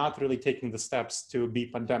are not really taking the steps to be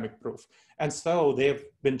pandemic proof. And so they've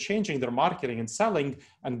been changing their marketing and selling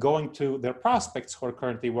and going to their prospects who are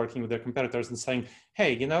currently working with their competitors and saying,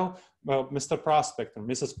 hey, Mr. Prospect or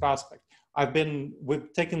Mrs. Prospect,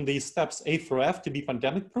 we've taken these steps A through F to be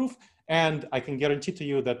pandemic proof. And I can guarantee to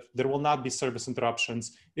you that there will not be service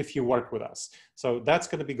interruptions if you work with us. So that's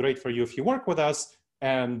going to be great for you if you work with us.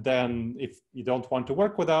 And then if you don't want to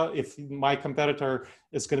work with us, if my competitor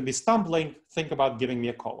is going to be stumbling, think about giving me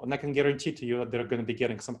a call. And I can guarantee to you that they're going to be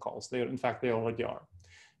getting some calls. In fact, they already are.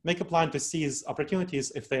 Make a plan to seize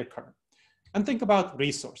opportunities if they occur. And think about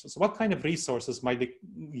resources. What kind of resources might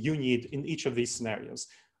you need in each of these scenarios?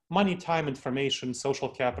 Money, time, information, social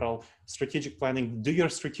capital, strategic planning. Do your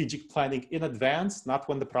strategic planning in advance, not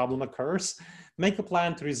when the problem occurs. Make a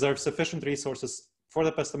plan to reserve sufficient resources for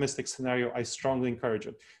the pessimistic scenario. I strongly encourage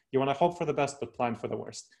it. You want to hope for the best, but plan for the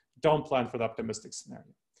worst. Don't plan for the optimistic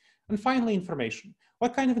scenario. And finally, information.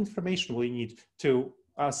 What kind of information will you need to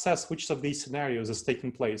assess which of these scenarios is taking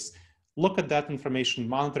place? Look at that information,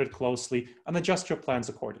 monitor it closely, and adjust your plans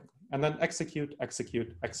accordingly. And then execute,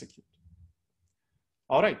 execute, execute.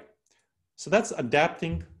 All right, so that's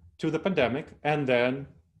adapting to the pandemic and then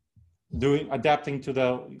adapting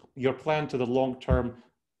to your plan to the long-term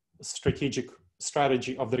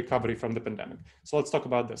strategy of the recovery from the pandemic. So let's talk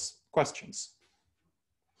about this. Questions?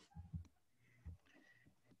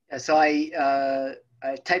 So I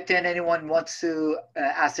typed in, anyone wants to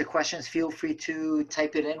ask their questions, feel free to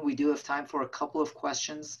type it in. We do have time for a couple of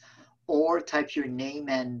questions, or type your name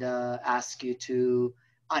and ask you to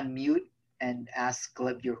unmute and ask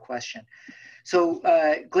Gleb your question. So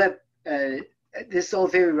Gleb, this is all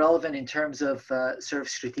very relevant in terms of sort of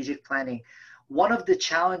strategic planning. One of the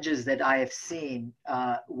challenges that I have seen,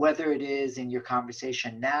 whether it is in your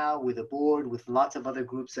conversation now with the board, with lots of other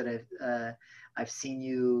groups that I've seen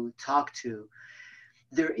you talk to,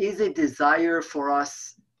 there is a desire for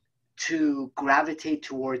us to gravitate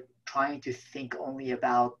toward trying to think only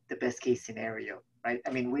about the best case scenario, right? I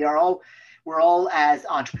mean, we're all as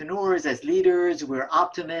entrepreneurs, as leaders, we're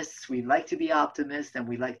optimists. We like to be optimists and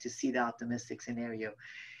we like to see the optimistic scenario.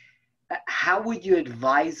 How would you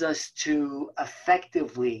advise us to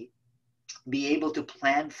effectively be able to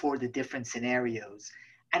plan for the different scenarios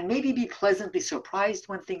and maybe be pleasantly surprised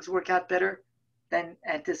when things work out better than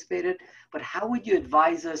anticipated? But how would you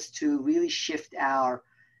advise us to really shift our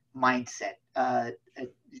mindset?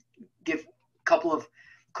 Give a couple of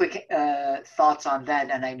quick thoughts on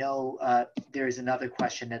that. And I know there's another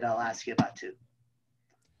question that I'll ask you about too.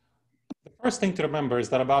 The first thing to remember is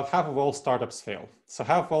that about half of all startups fail. So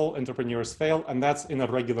half of all entrepreneurs fail, and that's in a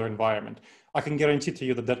regular environment. I can guarantee to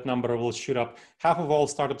you that that number will shoot up. Half of all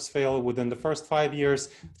startups fail within the first 5 years,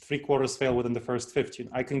 3/4 fail within the first 15.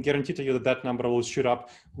 I can guarantee to you that that number will shoot up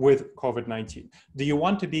with COVID-19. Do you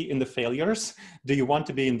want to be in the failures? Do you want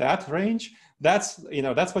to be in that range? That's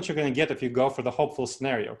what you're going to get if you go for the hopeful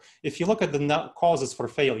scenario. If you look at the causes for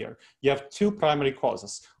failure, you have two primary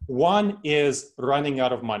causes. One is running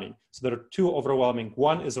out of money. So there are two overwhelming.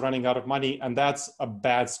 One is running out of money, and that's a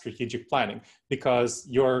bad strategic planning because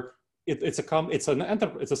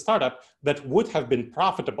it's a startup that would have been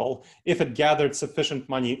profitable if it gathered sufficient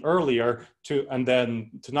money earlier to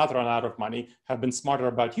not run out of money, have been smarter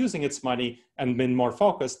about using its money and been more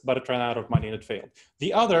focused, but it ran out of money and it failed.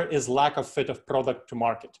 The other is lack of fit of product to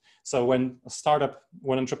market. So when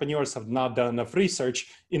entrepreneurs have not done enough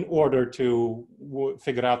research in order to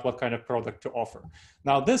figure out what kind of product to offer.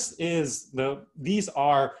 Now these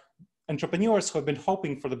are entrepreneurs who have been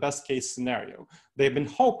hoping for the best case scenario. They've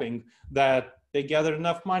been hoping that they gathered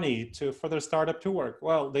enough money for their startup to work.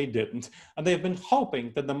 Well, they didn't. And they've been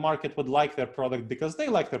hoping that the market would like their product because they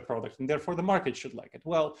like their product and therefore the market should like it.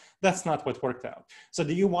 Well, that's not what worked out. So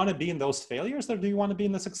do you want to be in those failures or do you want to be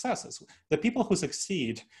in the successes? The people who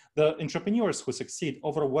succeed, the entrepreneurs who succeed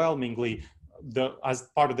overwhelmingly, as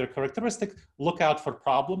part of their characteristic, look out for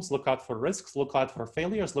problems, look out for risks, look out for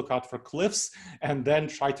failures, look out for cliffs, and then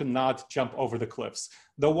try to not jump over the cliffs.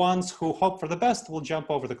 The ones who hope for the best will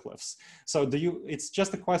jump over the cliffs. So it's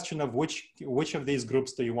just a question of which of these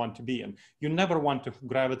groups do you want to be in. You never want to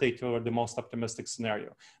gravitate toward the most optimistic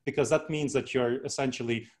scenario because that means that you're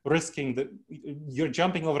essentially you're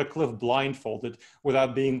jumping over a cliff blindfolded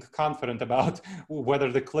without being confident about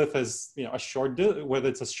whether the cliff is whether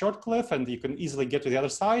it's a short cliff and you can easily get to the other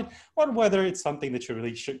side or whether it's something that you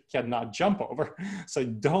really cannot jump over. So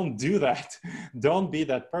don't do that. Don't be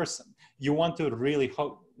that person. You want to really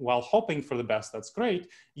hope, while hoping for the best, that's great,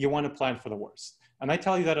 you want to plan for the worst. And I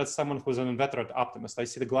tell you that as someone who's an inveterate optimist. I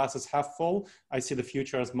see the glass as half full. I see the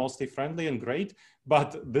future as mostly friendly and great,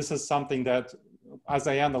 but this is something that, as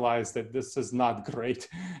I analyze that, this is not great.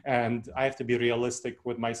 And I have to be realistic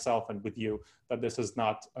with myself and with you that this is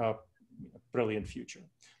not a brilliant future.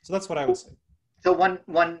 So that's what I would say. So one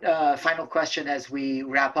final question as we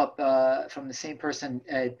wrap up from the same person.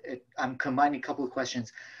 I'm combining a couple of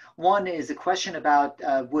questions. One is a question about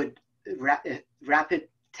would rapid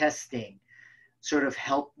testing sort of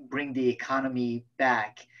help bring the economy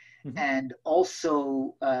back? Mm-hmm. And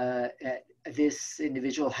also this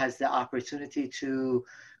individual has the opportunity to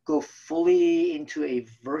go fully into a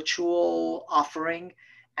virtual offering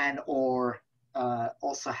and or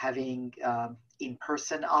also having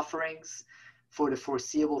in-person offerings for the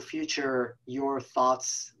foreseeable future. Your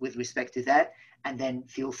thoughts with respect to that, and then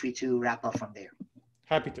feel free to wrap up from there.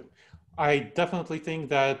 Happy to. I definitely think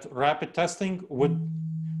that rapid testing would...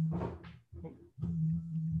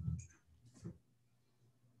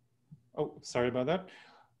 Oh, sorry about that.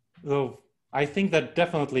 So I think that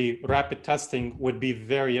definitely rapid testing would be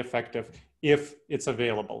very effective if it's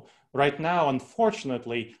available. Right now,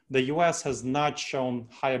 unfortunately, the US has not shown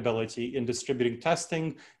high ability in distributing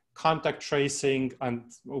testing, contact tracing,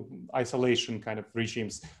 and isolation kind of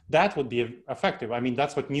regimes. That would be effective. I mean,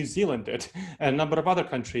 that's what New Zealand did. And a number of other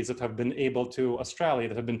countries that have been able to, Australia,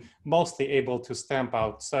 that have been mostly able to stamp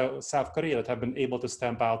out, so South Korea that have been able to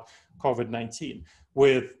stamp out COVID-19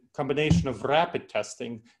 with combination of rapid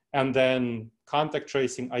testing and then contact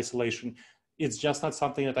tracing, isolation. It's just not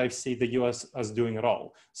something that I see the US as doing at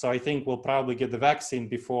all. So I think we'll probably get the vaccine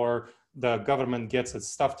before the government gets its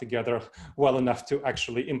stuff together well enough to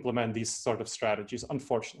actually implement these sort of strategies,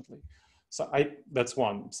 unfortunately. So that's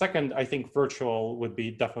one. Second, I think virtual would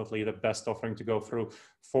be definitely the best offering to go through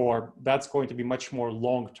that's going to be much more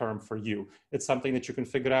long-term for you. It's something that you can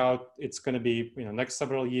figure out. It's going to be, next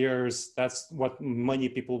several years. That's what many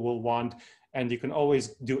people will want. And you can always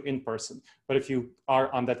do in person. But if you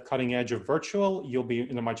are on that cutting edge of virtual, you'll be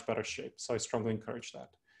in a much better shape. So I strongly encourage that.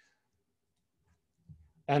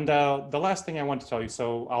 And the last thing I want to tell you, so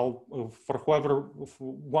for whoever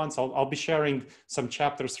wants, I'll be sharing some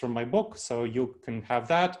chapters from my book, so you can have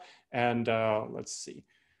that. And let's see,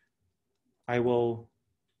 I will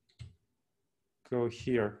go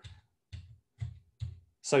here.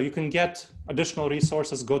 So you can get additional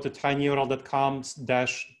resources. Go to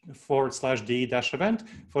tinyurl.com/de-event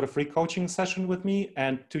for a free coaching session with me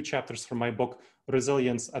and 2 chapters from my book,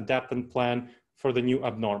 Resilience, Adapt and Plan for the New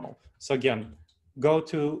Abnormal. So again, go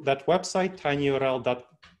to that website,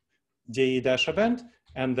 tinyurl.de-event,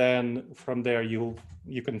 and then from there you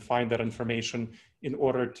can find that information. In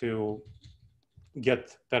order to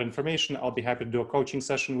get that information, I'll be happy to do a coaching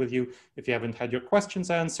session with you if you haven't had your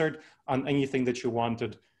questions answered on anything that you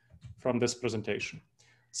wanted. from this presentation.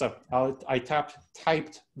 So I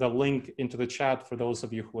typed the link into the chat for those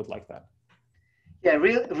of you who would like that. Yeah,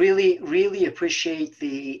 really appreciate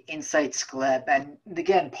the insights, Gleb. And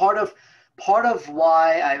again, part of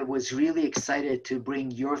why I was really excited to bring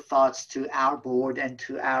your thoughts to our board and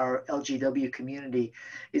to our LGW community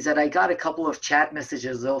is that I got a couple of chat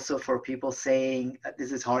messages also for people saying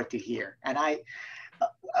this is hard to hear. And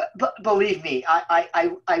but believe me,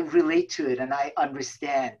 I relate to it and I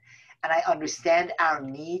understand. And I understand our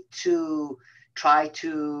need to try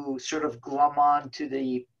to sort of glom on to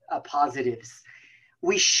the positives.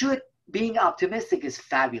 We should, being optimistic is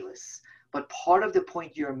fabulous, but part of the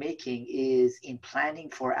point you're making is in planning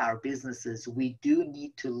for our businesses, we do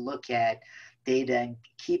need to look at data and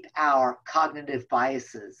keep our cognitive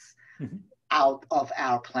biases out of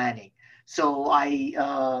our planning. So I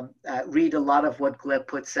read a lot of what Gleb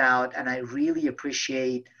puts out, and I really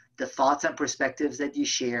appreciate the thoughts and perspectives that you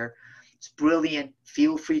share. It's brilliant.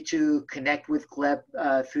 Feel free to connect with Gleb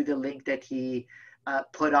through the link that he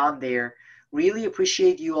put on there. Really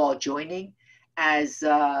appreciate you all joining as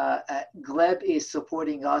Gleb is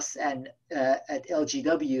supporting us and at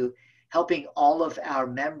LGW, helping all of our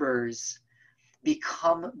members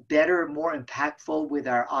become better, more impactful with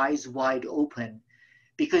our eyes wide open.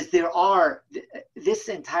 Because this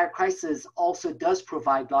entire crisis also does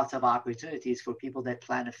provide lots of opportunities for people that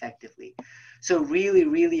plan effectively. So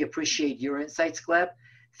really appreciate your insights, Gleb.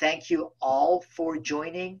 Thank you all for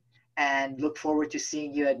joining, and look forward to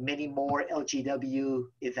seeing you at many more LGW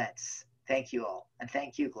events. Thank you all. And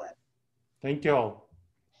thank you, Gleb. Thank you all.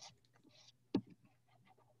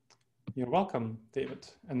 You're welcome, David,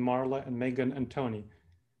 and Marla, and Megan, and Tony,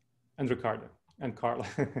 and Ricardo, and Carla.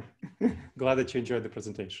 Glad that you enjoyed the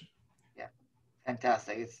presentation. Yeah,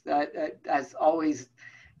 fantastic. It's as always,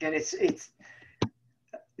 again,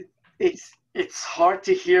 it's hard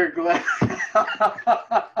to hear, Gleb.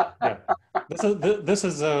 Yeah. This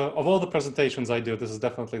is of all the presentations I do, this is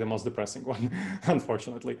definitely the most depressing one,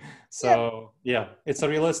 unfortunately. So yeah, it's a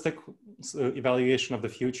realistic evaluation of the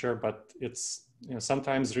future, but it's, you know,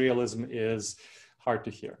 sometimes realism is hard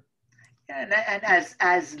to hear. And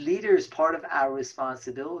as leaders, part of our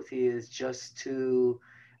responsibility is just to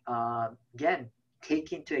again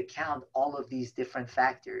take into account all of these different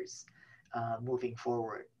factors moving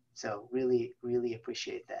forward. So really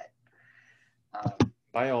appreciate that.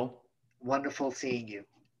 Bye all. Wonderful seeing you.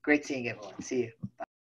 Great seeing everyone. See you. Bye.